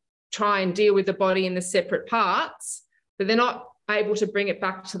just try and deal with the body in the separate parts, but they're not able to bring it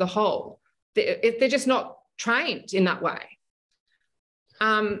back to the whole. They're just not trained in that way.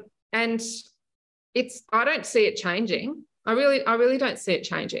 And I don't see it changing. I really don't see it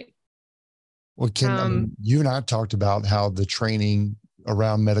changing. Well, Ken, you and I talked about how the training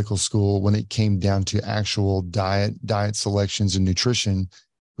around medical school, when it came down to actual diet selections and nutrition,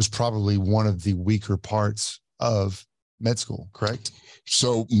 was probably one of the weaker parts of med school, correct?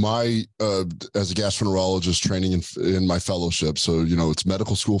 So my, as a gastroenterologist training in my fellowship, so, you know, it's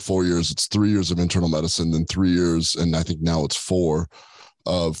medical school 4 years, it's 3 years of internal medicine, then 3 years, and I think now it's 4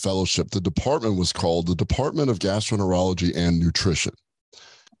 of fellowship. The department was called the Department of Gastroenterology and Nutrition.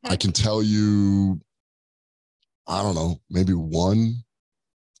 I can tell you, I don't know, maybe one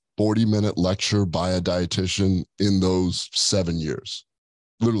 40-minute lecture by a dietitian in those 7 years,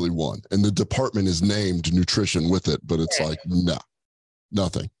 literally one. And the department is named nutrition with it, but it's like, no,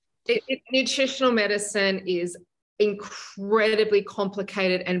 nothing. Nutritional medicine is incredibly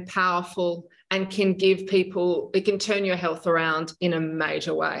complicated and powerful, and can give people, it can turn your health around in a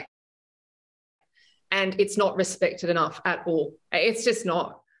major way. And it's not respected enough at all. It's just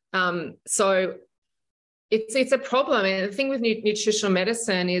not. So it's a problem. And the thing with nutritional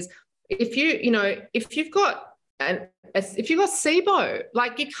medicine is if you've got SIBO,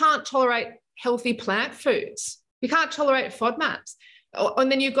 like you can't tolerate healthy plant foods. You can't tolerate FODMAPs.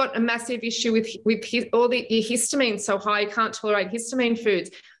 And then you've got a massive issue with your histamine so high, you can't tolerate histamine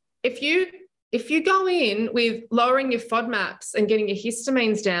foods. If you go in with lowering your FODMAPs and getting your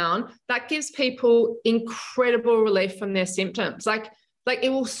histamines down, that gives people incredible relief from their symptoms. Like it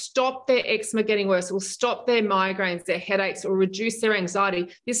will stop their eczema getting worse. It will stop their migraines, their headaches, or reduce their anxiety.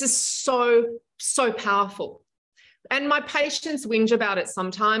 This is so, so powerful. And my patients whinge about it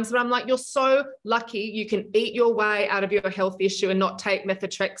sometimes, but I'm like, you're so lucky you can eat your way out of your health issue and not take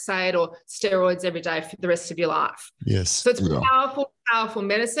methotrexate or steroids every day for the rest of your life. Yes. So it's powerful, powerful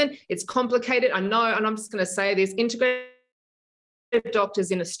medicine. It's complicated. I know, and I'm just going to say this, integrative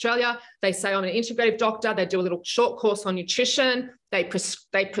doctors in Australia, they say I'm an integrative doctor. They do a little short course on nutrition. They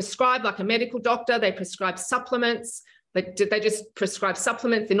prescribe like a medical doctor. They prescribe supplements. They just prescribe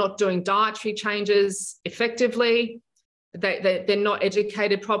supplements. They're not doing dietary changes effectively. They're not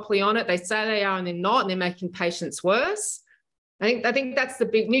educated properly on it. They say they are and they're not, and they're making patients worse. I think that's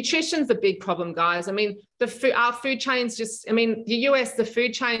nutrition's the big problem, guys. I mean, our food chain's the US, the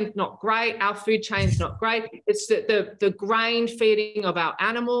food chain's not great. Our food chain's not great. It's the grain feeding of our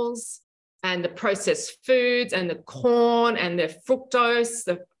animals and the processed foods and the corn and the fructose,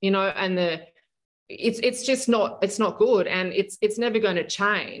 it's just not, it's not good. And it's never going to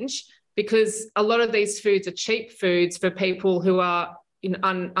change, because a lot of these foods are cheap foods for people who are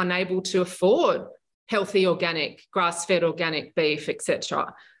unable to afford healthy, organic, grass-fed organic beef,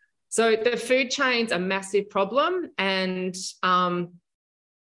 etc. So the food chain's a massive problem. And I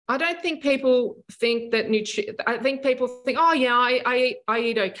don't think people think that I think people think, oh yeah, I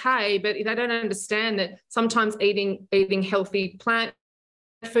eat okay, but they don't understand that sometimes eating healthy plant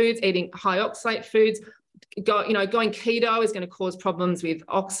foods, eating high oxalate foods, going keto is going to cause problems with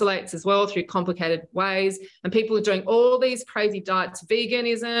oxalates as well through complicated ways. And people are doing all these crazy diets,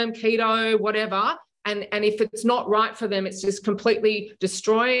 veganism, keto, whatever. And if it's not right for them, it's just completely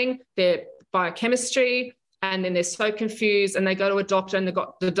destroying their biochemistry. And then they're so confused, and they go to a doctor and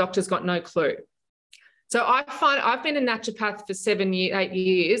the doctor's got no clue. So I've been a naturopath for 8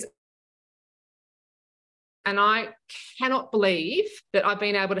 years. And I cannot believe that I've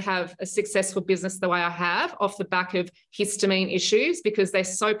been able to have a successful business the way I have off the back of histamine issues, because they're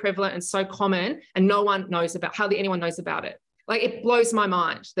so prevalent and so common, and hardly anyone knows about it. Like, it blows my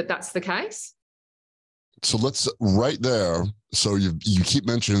mind that that's the case. So let's right there. So you keep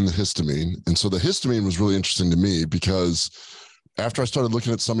mentioning the histamine. And so the histamine was really interesting to me, because after I started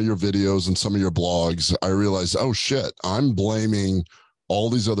looking at some of your videos and some of your blogs, I realized, oh shit, I'm blaming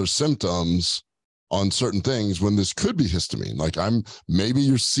all these other symptoms on certain things when this could be histamine. Like maybe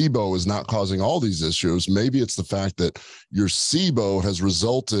your SIBO is not causing all these issues. Maybe it's the fact that your SIBO has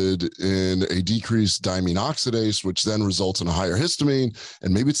resulted in a decreased diamine oxidase, which then results in a higher histamine.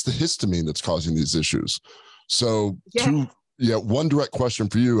 And maybe it's the histamine that's causing these issues. So one direct question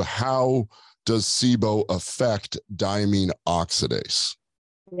for you. How does SIBO affect diamine oxidase?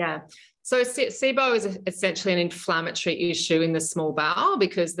 Yeah. So SIBO is essentially an inflammatory issue in the small bowel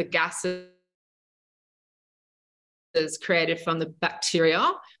because the gases created from the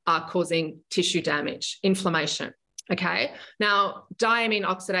bacteria are causing tissue damage, inflammation. Okay. Now, diamine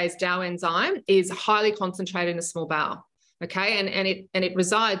oxidase, DAO enzyme, is highly concentrated in the small bowel. Okay. And it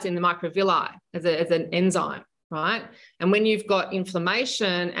resides in the microvilli as an enzyme, right? And when you've got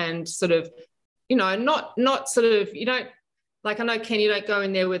inflammation and sort of, not sort of, you don't, like, I know, Ken, you don't go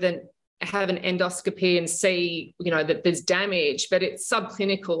in there have an endoscopy and see, that there's damage, but it's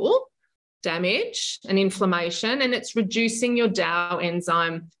subclinical damage and inflammation, and it's reducing your DAO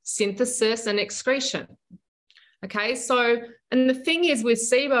enzyme synthesis and excretion. Okay, so, and the thing is with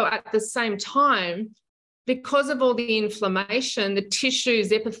SIBO at the same time, because of all the inflammation, the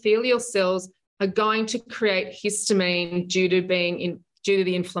tissues, epithelial cells are going to create histamine due to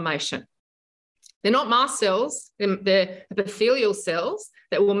the inflammation. They're not mast cells, they're epithelial cells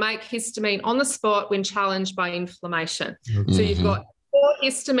that will make histamine on the spot when challenged by inflammation. Mm-hmm. So you've got more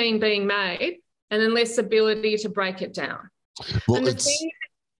histamine being made and then less ability to break it down. Well,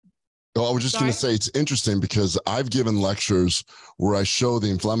 I was just going to say, it's interesting because I've given lectures where I show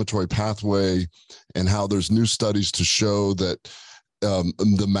the inflammatory pathway and how there's new studies to show that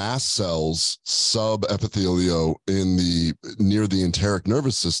the mast cells sub-epithelio near the enteric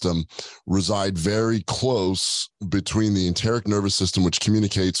nervous system reside very close between the enteric nervous system, which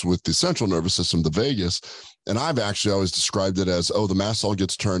communicates with the central nervous system, the vagus. And I've actually always described it as, the mast cell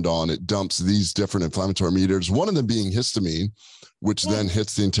gets turned on. It dumps these different inflammatory mediators, one of them being histamine, which then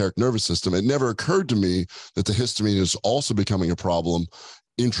hits the enteric nervous system. It never occurred to me that the histamine is also becoming a problem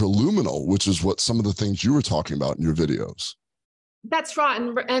intraluminal, which is what some of the things you were talking about in your videos. That's right.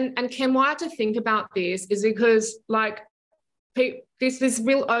 And Ken, why I have to think about this is because, like, there's this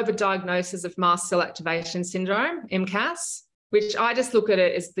real overdiagnosis of mast cell activation syndrome, MCAS, which I just look at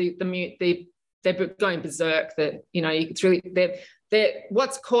it as they're going berserk. That, it's really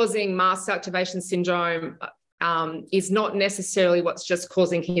what's causing mast cell activation syndrome is not necessarily what's just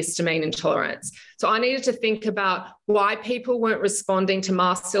causing histamine intolerance. So I needed to think about why people weren't responding to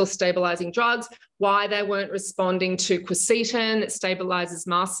mast cell stabilizing drugs, why they weren't responding to quercetin that stabilizes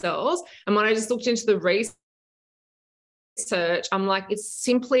mast cells. And when I just looked into the research, I'm like, it's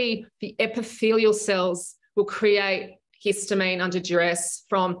simply the epithelial cells will create histamine under duress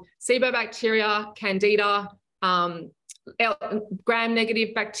from SIBO bacteria, candida,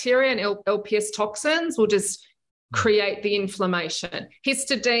 gram-negative bacteria, and LPS toxins will just create the inflammation.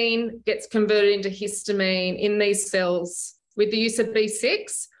 Histidine gets converted into histamine in these cells with the use of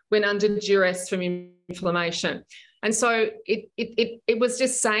B6 when under duress from inflammation. And so it was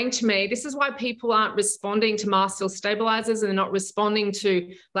just saying to me, this is why people aren't responding to mast cell stabilizers and they're not responding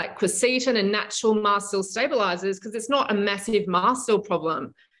to like quercetin and natural mast cell stabilizers, because it's not a massive mast cell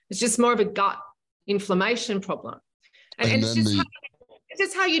problem. It's just more of a gut inflammation problem. And it's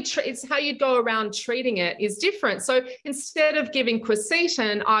just how you go around treating it is different. So instead of giving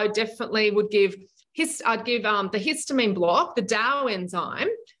quercetin, I definitely would give the histamine block, the DAO enzyme,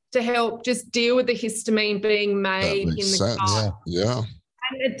 to help just deal with the histamine being made in the gut. Yeah.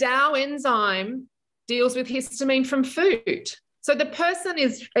 And the DAO enzyme deals with histamine from food. So the person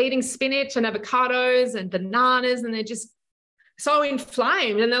is eating spinach and avocados and bananas, and they're just so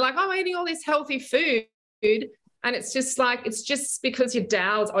inflamed, and they're like, I'm eating all this healthy food. And it's just because your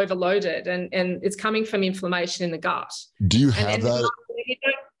DAO is overloaded and it's coming from inflammation in the gut. Do you have that?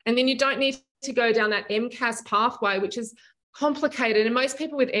 And then you don't need to go down that MCAS pathway, which is complicated. And most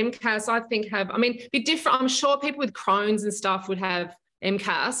people with MCAS, I think, be different. I'm sure people with Crohn's and stuff would have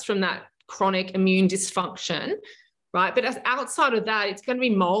MCAS from that chronic immune dysfunction, right? But outside of that, it's going to be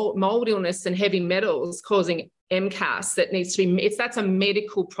mold illness and heavy metals causing MCAS that's a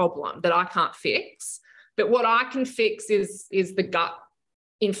medical problem that I can't fix. But what I can fix is the gut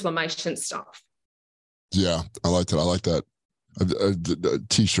inflammation stuff. Yeah, I like that. I like that. A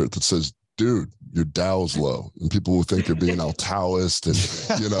T-shirt that says, dude, your DAO's low. And people will think you're being all Taoist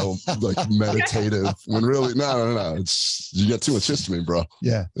and, like meditative. When really, no. You got too much histamine, bro.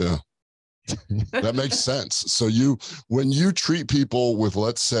 Yeah. Yeah. That makes sense. So when you treat people with,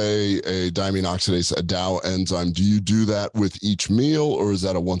 let's say, a diamine oxidase, a DAO enzyme, do you do that with each meal, or is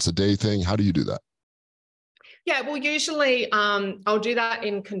that a once a day thing? How do you do that? Yeah, well, usually I'll do that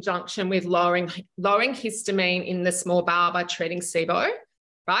in conjunction with lowering histamine in the small bowel by treating SIBO,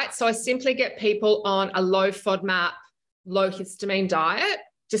 right? So I simply get people on a low FODMAP, low histamine diet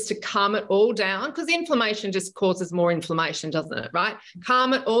just to calm it all down, because the inflammation just causes more inflammation, doesn't it, right?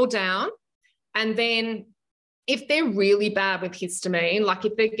 Calm it all down. And then if they're really bad with histamine, like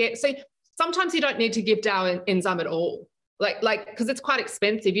if they get, so sometimes you don't need to give DAO enzyme at all. Like, because it's quite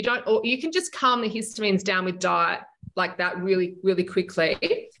expensive. You can just calm the histamines down with diet like that really, really quickly.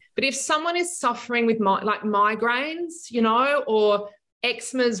 But if someone is suffering with migraines, you know, or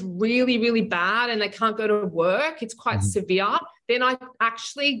eczema's really, really bad and they can't go to work, it's quite severe, then I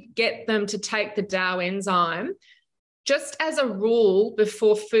actually get them to take the DAO enzyme just as a rule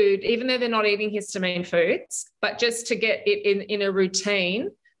before food, even though they're not eating histamine foods, but just to get it in a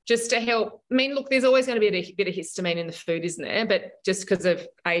routine, just to help. I mean, look, there's always going to be a bit of histamine in the food, isn't there? But just because of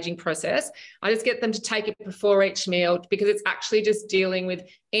aging process, I just get them to take it before each meal, because it's actually just dealing with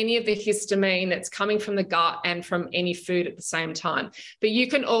any of the histamine that's coming from the gut and from any food at the same time. But you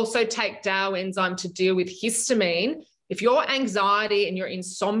can also take DAO enzyme to deal with histamine. If your anxiety and your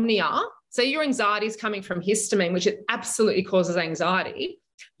insomnia, say your anxiety is coming from histamine, which it absolutely causes anxiety,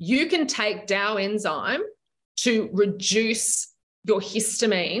 you can take DAO enzyme to reduce your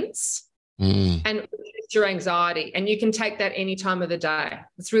histamines and reduce your anxiety. And you can take that any time of the day.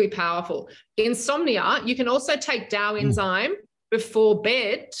 It's really powerful. Insomnia, you can also take DAO enzyme before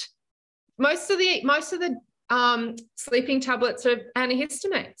bed. Most of the sleeping tablets are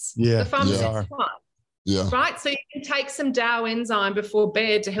antihistamines. Yeah, the pharmaceutical one. Yeah. Right. So you can take some DAO enzyme before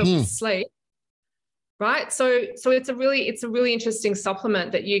bed to help you sleep. Right. So it's a really interesting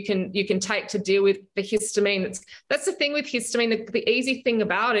supplement that you can take to deal with the histamine. That's the thing with histamine. The easy thing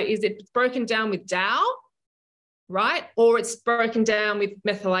about it is it's broken down with DAO, right? Or it's broken down with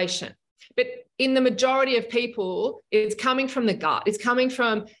methylation. But in the majority of people, it's coming from the gut. It's coming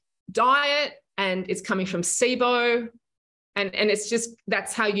from diet and it's coming from SIBO. And it's just,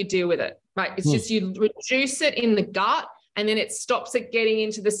 that's how you deal with it, right? It's just you reduce it in the gut, and then it stops it getting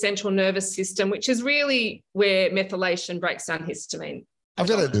into the central nervous system, which is really where methylation breaks down histamine. I've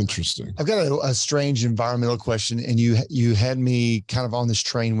got a strange environmental question, and you had me kind of on this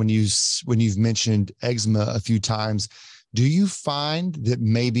train when you've mentioned eczema a few times. Do you find that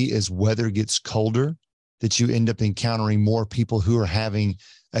maybe as weather gets colder, that you end up encountering more people who are having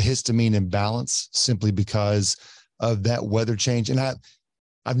a histamine imbalance simply because of that weather change? And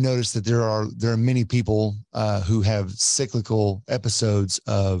I've noticed that there are many people who have cyclical episodes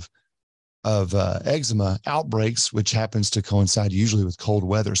of eczema outbreaks, which happens to coincide usually with cold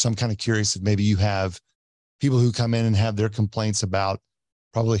weather. So I'm kind of curious if maybe you have people who come in and have their complaints about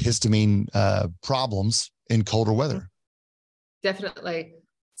probably histamine problems in colder weather. Definitely.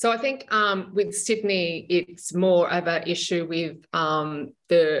 So I think with Sydney, it's more of an issue with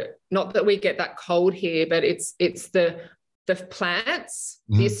not that we get that cold here, but it's the plants,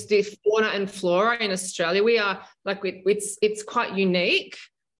 this fauna and flora in Australia. We are it's quite unique.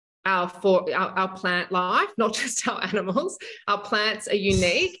 Our plant life, not just our animals. Our plants are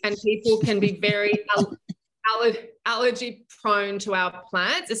unique, and people can be very allergy prone to our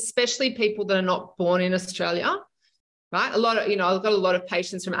plants, especially people that are not born in Australia. Right, I've got a lot of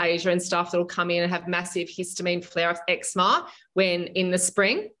patients from Asia and stuff that will come in and have massive histamine flare-ups, eczema, when in the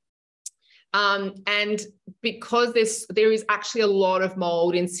spring. And because there is actually a lot of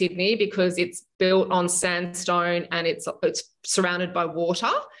mold in Sydney, because it's built on sandstone and it's surrounded by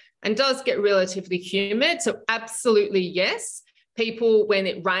water and does get relatively humid. So absolutely, yes, people, when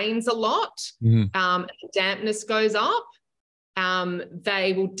it rains a lot, dampness goes up,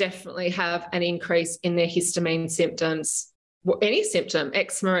 they will definitely have an increase in their histamine symptoms, any symptom,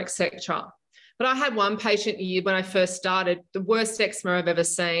 eczema, etc. But I had one patient when I first started, the worst eczema I've ever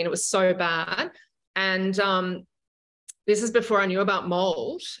seen. It was so bad. And this is before I knew about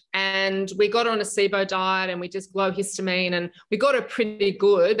mold. And we got on a SIBO diet and we just low histamine, and we got her pretty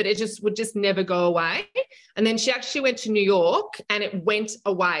good, but it would just never go away. And then she actually went to New York and it went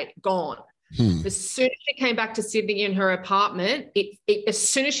away, gone. As soon as she came back to Sydney in her apartment, as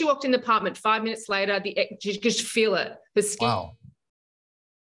soon as she walked in the apartment, 5 minutes later, you could just feel it. The skin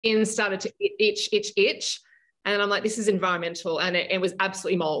started to itch. And I'm like, this is environmental. And it was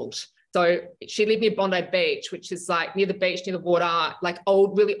absolutely mold. So she lived near Bondi Beach, which is like near the beach, near the water, like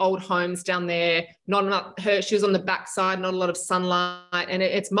really old homes down there. She was on the backside, not a lot of sunlight, and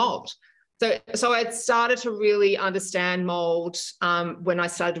it's mold. So I started to really understand mold when I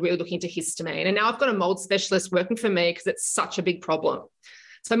started really looking into histamine. And now I've got a mold specialist working for me because it's such a big problem.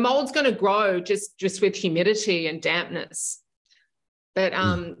 So mold's going to grow just with humidity and dampness. But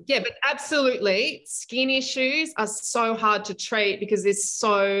yeah, but absolutely, skin issues are so hard to treat because there's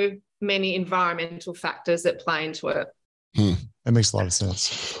so many environmental factors that play into it. That makes a lot of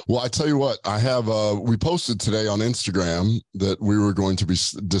sense. Well, I tell you what, I have, we posted today on Instagram that we were going to be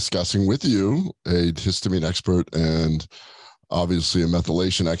discussing with you, a histamine expert and obviously a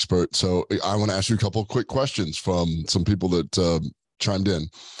methylation expert. So I want to ask you a couple of quick questions from some people that chimed in.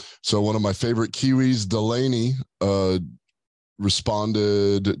 So one of my favorite Kiwis, Delaney,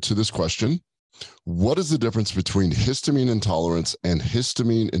 responded to this question. What is the difference between histamine intolerance and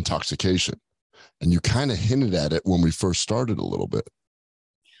histamine intoxication? And you kind of hinted at it when we first started a little bit.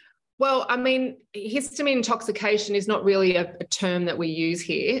 Well, I mean, histamine intoxication is not really a term that we use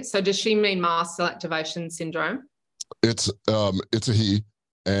here. So does she mean mast cell activation syndrome? It's a he.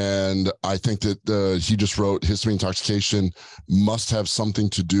 And I think that he just wrote histamine intoxication must have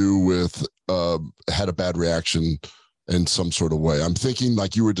something to do with had a bad reaction in some sort of way. I'm thinking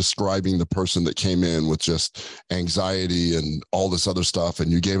like you were describing the person that came in with just anxiety and all this other stuff, and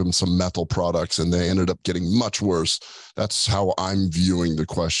you gave them some methyl products and they ended up getting much worse. That's how I'm viewing the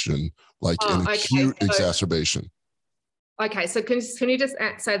question, like an acute exacerbation. Okay, so can you just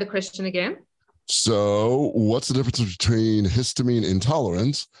say the question again? So what's the difference between histamine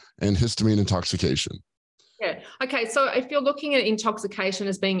intolerance and histamine intoxication? Yeah, okay, so if you're looking at intoxication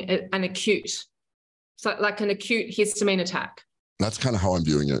as being an acute, so like an acute histamine attack. That's kind of how I'm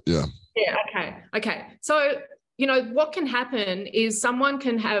viewing it. Yeah. Yeah. Okay. So, you know, what can happen is someone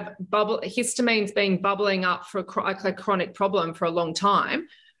can have histamines being bubbling up for a chronic problem for a long time,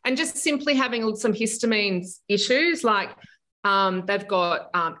 and just simply having some histamine issues like they've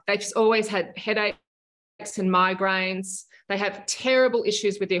always had headaches and migraines. They have terrible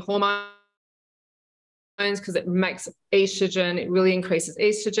issues with their hormones because it makes estrogen, it really increases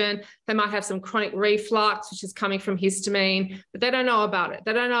estrogen. They might have some chronic reflux, which is coming from histamine, but they don't know about it.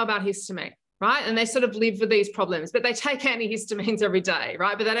 They don't know about histamine, right? And they sort of live with these problems, but they take antihistamines every day,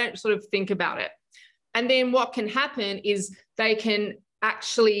 right? But they don't sort of think about it. And then what can happen is they can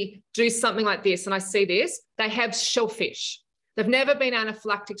actually do something like this, and I see this, they have shellfish. They've never been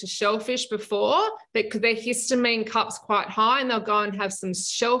anaphylactic to shellfish before, because their histamine cup's quite high, and they'll go and have some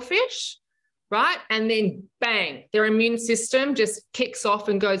shellfish, right? And then bang, their immune system just kicks off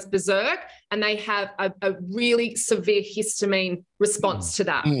and goes berserk, and they have a really severe histamine response to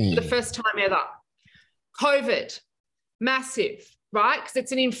that for the first time ever. COVID, massive, right? Because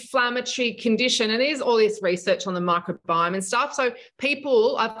it's an inflammatory condition, and there's all this research on the microbiome and stuff. So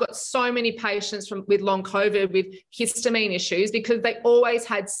people, I've got so many patients with long COVID with histamine issues because they always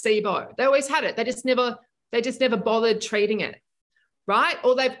had SIBO. They always had it. They just never bothered treating it. Right?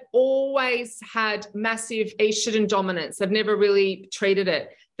 Or they've always had massive estrogen dominance. They've never really treated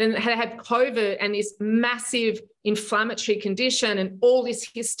it. Then they had COVID and this massive inflammatory condition, and all this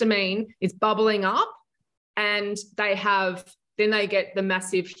histamine is bubbling up, and then they get the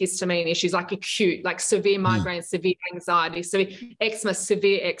massive histamine issues, like acute, like severe migraine, severe anxiety, severe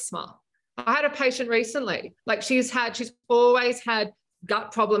eczema. I had a patient recently, like she's always had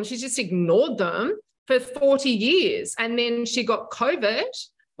gut problems. She's just ignored them for 40 years. And then she got COVID,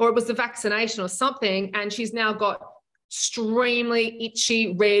 or it was the vaccination or something, and she's now got extremely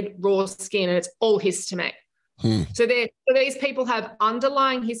itchy, red, raw skin, and it's all histamine. So these people have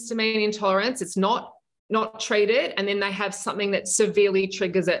underlying histamine intolerance. It's not treated, and then they have something that severely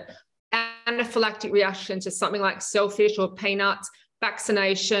triggers it. Anaphylactic reaction to something like shellfish or peanuts,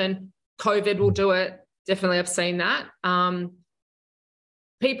 vaccination, COVID will do it. Definitely, I've seen that. And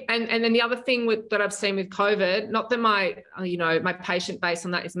then the other thing that I've seen with COVID, not that my patient base on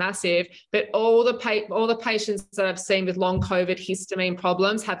that is massive, but all the patients that I've seen with long COVID histamine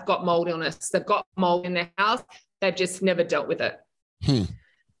problems have got mold illness. They've got mold in their house. They've just never dealt with it. Wow.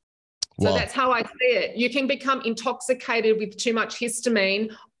 So that's how I see it. You can become intoxicated with too much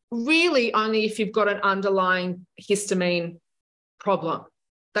histamine really only if you've got an underlying histamine problem.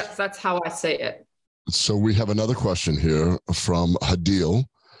 That's how I see it. So we have another question here from Hadil,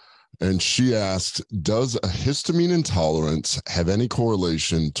 and she asked, does a histamine intolerance have any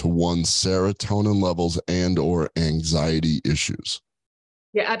correlation to one's serotonin levels and or anxiety issues?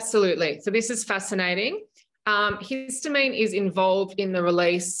 Yeah, absolutely. So this is fascinating. Histamine is involved in the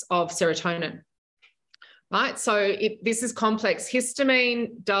release of serotonin, right? So this is complex.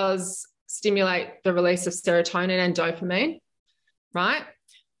 Histamine does stimulate the release of serotonin and dopamine, right?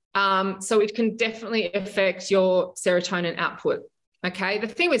 So it can definitely affect your serotonin output. Okay. The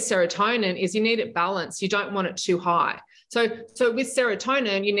thing with serotonin is you need it balanced. You don't want it too high. So with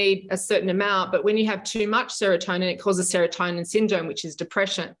serotonin, you need a certain amount, but when you have too much serotonin, it causes serotonin syndrome, which is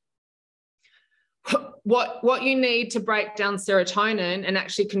depression. what you need to break down serotonin and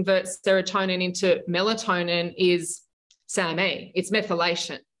actually convert serotonin into melatonin is SAMe. It's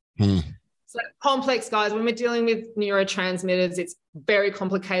methylation. So complex, guys. When we're dealing with neurotransmitters, it's very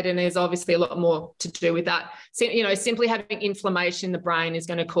complicated, and there's obviously a lot more to do with that. So, simply having inflammation in the brain is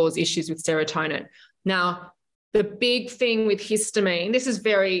going to cause issues with serotonin. Now, the big thing with histamine, this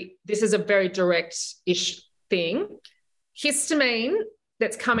is a very direct-ish thing. Histamine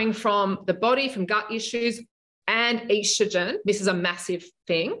that's coming from the body, from gut issues, and estrogen, this is a massive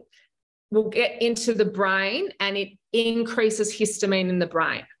thing, will get into the brain, and it increases histamine in the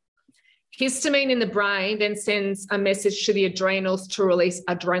brain. Histamine in the brain then sends a message to the adrenals to release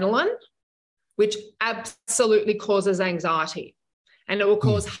adrenaline, which absolutely causes anxiety. And it will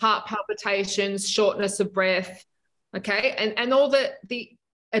cause heart palpitations, shortness of breath, okay, and all the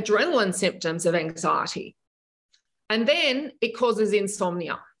adrenaline symptoms of anxiety. And then it causes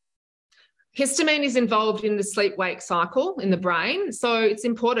insomnia. Histamine is involved in the sleep-wake cycle in the brain. So it's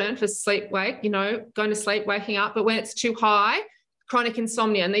important for sleep-wake, going to sleep, waking up. But when it's too high, chronic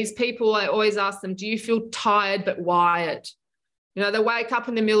insomnia. And these people, I always ask them, do you feel tired but wired? They wake up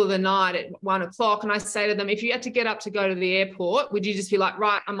in the middle of the night at 1 o'clock, and I say to them, if you had to get up to go to the airport, would you just be like,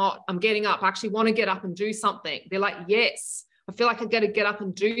 right, I'm getting up. I actually want to get up and do something. They're like, yes, I feel like I got to get up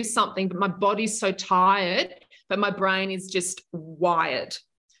and do something, but my body's so tired, but my brain is just wired.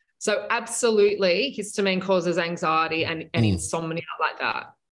 So absolutely, histamine causes anxiety and insomnia like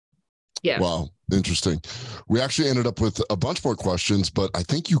that. Yeah. Wow. Interesting. We actually ended up with a bunch more questions, but I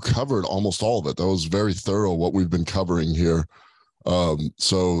think you covered almost all of it. That was very thorough, what we've been covering here.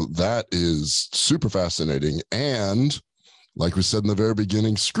 So that is super fascinating. And like we said in the very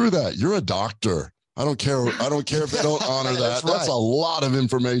beginning, screw that. You're a doctor. I don't care if they don't honor that. That's a lot of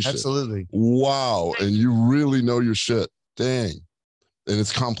information. Absolutely. Wow. And you really know your shit. Dang. And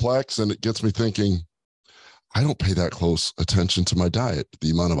it's complex, and it gets me thinking, I don't pay that close attention to my diet, the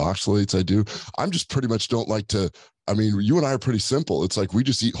amount of oxalates I do. I'm just pretty much don't like to, you and I are pretty simple. It's like we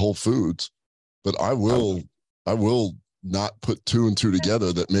just eat whole foods, but I will not put 2 and 2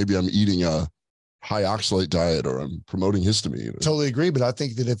 together that maybe I'm eating a high oxalate diet or I'm promoting histamine. Totally agree. But I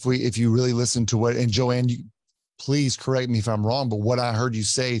think that if you really listen to what, and Joanne, please correct me if I'm wrong, but what I heard you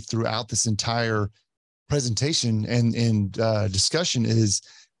say throughout this entire presentation and discussion is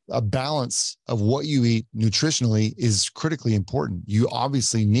a balance of what you eat nutritionally is critically important. You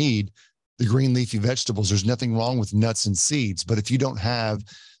obviously need the green leafy vegetables. There's nothing wrong with nuts and seeds, but if you don't have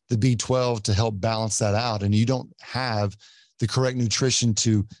the B12 to help balance that out, and you don't have the correct nutrition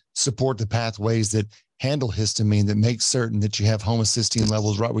to support the pathways that handle histamine, that make certain that you have homocysteine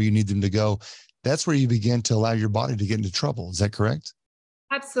levels right where you need them to go, that's where you begin to allow your body to get into trouble. Is that correct?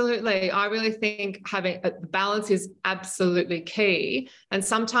 Absolutely. I really think having a balance is absolutely key. And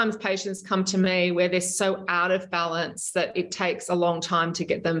sometimes patients come to me where they're so out of balance that it takes a long time to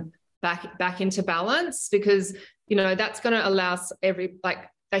get them back into balance, because, that's going to allow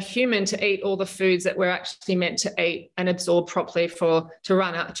a human to eat all the foods that we're actually meant to eat and absorb properly to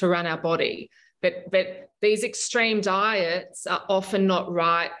run our body. But these extreme diets are often not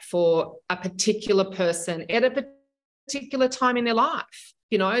right for a particular person at a particular time in their life.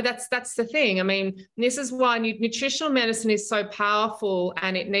 That's the thing. This is why nutritional medicine is so powerful,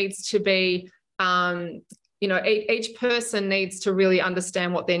 and it needs to be, each person needs to really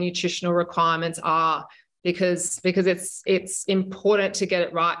understand what their nutritional requirements are, because it's important to get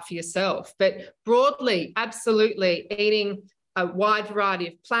it right for yourself. But broadly, absolutely, eating a wide variety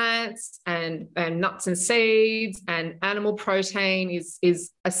of plants and nuts and seeds and animal protein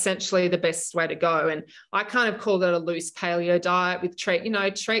is essentially the best way to go. And I kind of call it a loose paleo diet with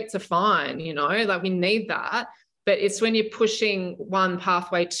treats are fine, we need that. But it's when you're pushing one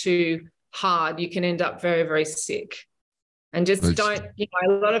pathway too hard, you can end up very, very sick. And just don't,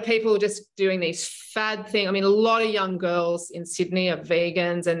 a lot of people just doing these fad things. A lot of young girls in Sydney are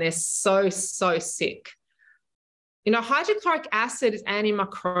vegans, and they're so, so sick. Hydrochloric acid is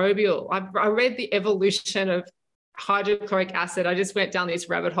antimicrobial. I read the evolution of hydrochloric acid. I just went down this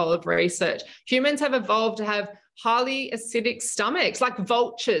rabbit hole of research. Humans have evolved to have highly acidic stomachs, like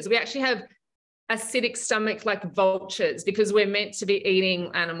vultures. We actually have acidic stomach like vultures because we're meant to be eating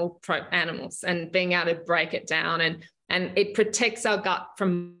animals and being able to break it down, and it protects our gut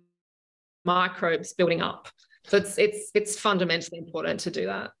from microbes building up. So it's fundamentally important to do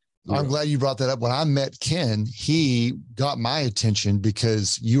that. I'm glad you brought that up. When I met Ken, he got my attention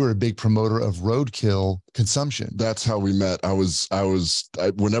because you were a big promoter of roadkill consumption. That's how we met. I was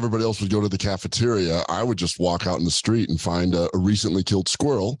when everybody else would go to the cafeteria, I would just walk out in the street and find a recently killed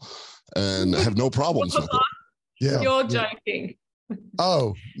squirrel and have no problems with it. Yeah. You're joking.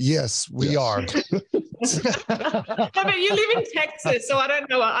 Oh, yes, we are. No, but you live in Texas, so I don't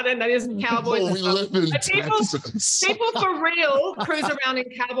know. There's cowboys. Oh, we live in people, Texas. people for real cruise around in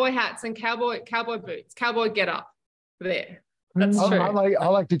cowboy hats and cowboy boots, cowboy get up there. That's true. I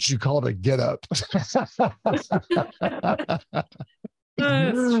like that you called it get up. That's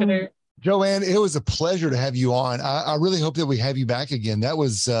true. Joanne, it was a pleasure to have you on. I really hope that we have you back again. That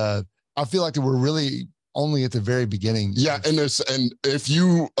was, I feel like that we're really only at the very beginning. Yeah, and if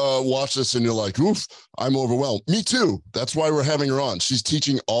you watch this and you're like, oof, I'm overwhelmed. Me too. That's why we're having her on. She's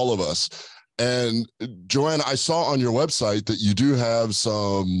teaching all of us. And Joanne, I saw on your website that you do have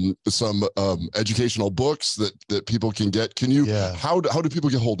some educational books that people can get. Can you? Yeah. How do people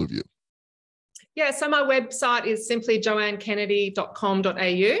get hold of you? Yeah, so my website is simply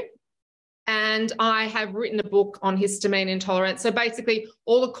joannekennedy.com.au. And I have written a book on histamine intolerance. So basically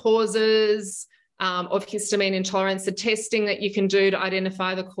all the causes of histamine intolerance, the testing that you can do to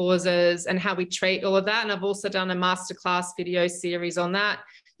identify the causes and how we treat all of that. And I've also done a masterclass video series on that.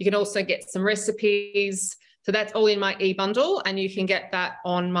 You can also get some recipes. So that's all in my e-bundle, and you can get that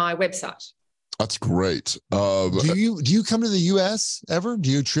on my website. That's great. Do you come to the US ever? Do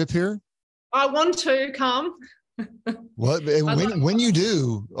you trip here? I want to come. Well, when you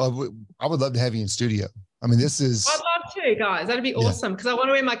do, I would love to have you in studio. I mean, this is. I'd love to, guys. That'd be awesome because I want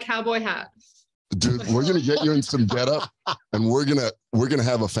to wear my cowboy hat. Dude, we're gonna get you in some getup, and we're gonna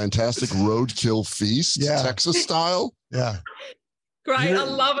have a fantastic roadkill feast, Texas style. Yeah. Great, I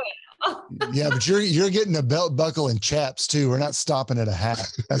love it. Yeah, but you're getting a belt buckle and chaps too. We're not stopping at a hat.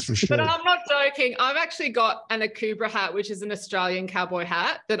 That's for sure. But I'm not joking. I've actually got an Akubra hat, which is an Australian cowboy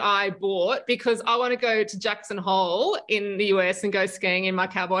hat that I bought because I want to go to Jackson Hole in the US and go skiing in my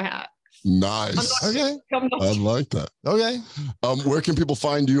cowboy hat. Nice. Okay. I like that. Okay. Where can people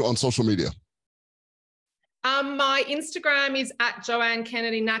find you on social media? My Instagram is at Joanne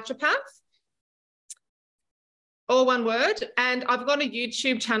Kennedy Naturopath. All one word. And I've got a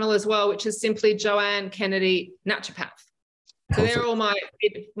YouTube channel as well, which is simply Joanne Kennedy Naturopath. So Perfect. they're all my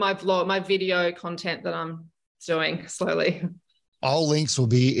vlog, my video content that I'm doing slowly. All links will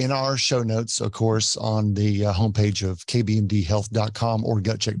be in our show notes, of course, on the homepage of kbmdhealth.com or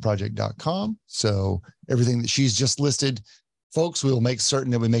gutcheckproject.com. So everything that she's just listed, folks, we will make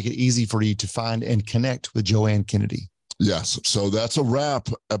certain that we make it easy for you to find and connect with Joanne Kennedy. Yes. So that's a wrap.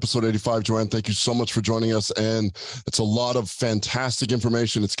 Episode 85. Joanne, thank you so much for joining us. And it's a lot of fantastic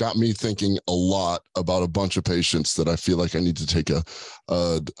information. It's got me thinking a lot about a bunch of patients that I feel like I need to take a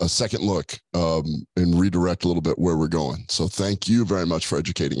second look and redirect a little bit where we're going. So thank you very much for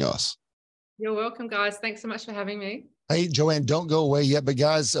educating us. You're welcome, guys. Thanks so much for having me. Hey, Joanne, don't go away yet. But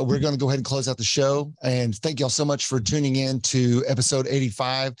guys, we're going to go ahead and close out the show. And thank y'all so much for tuning in to episode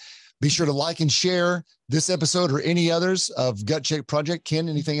 85. Be sure to like and share this episode or any others of Gut Check Project. Ken,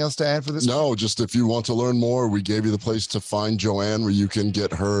 anything else to add for this? No, just if you want to learn more, we gave you the place to find Joanne where you can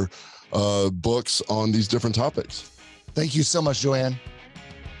get her books on these different topics. Thank you so much, Joanne.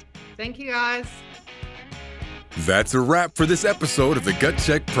 Thank you, guys. That's a wrap for this episode of the Gut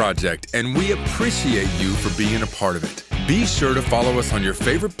Check Project, and we appreciate you for being a part of it. Be sure to follow us on your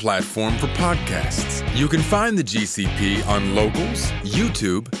favorite platform for podcasts. You can find the GCP on Locals,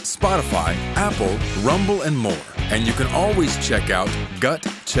 YouTube, Spotify, Apple, Rumble, and more. And you can always check out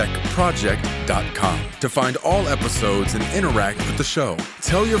gutcheckproject.com to find all episodes and interact with the show.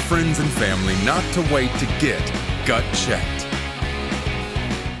 Tell your friends and family not to wait to get gut checked.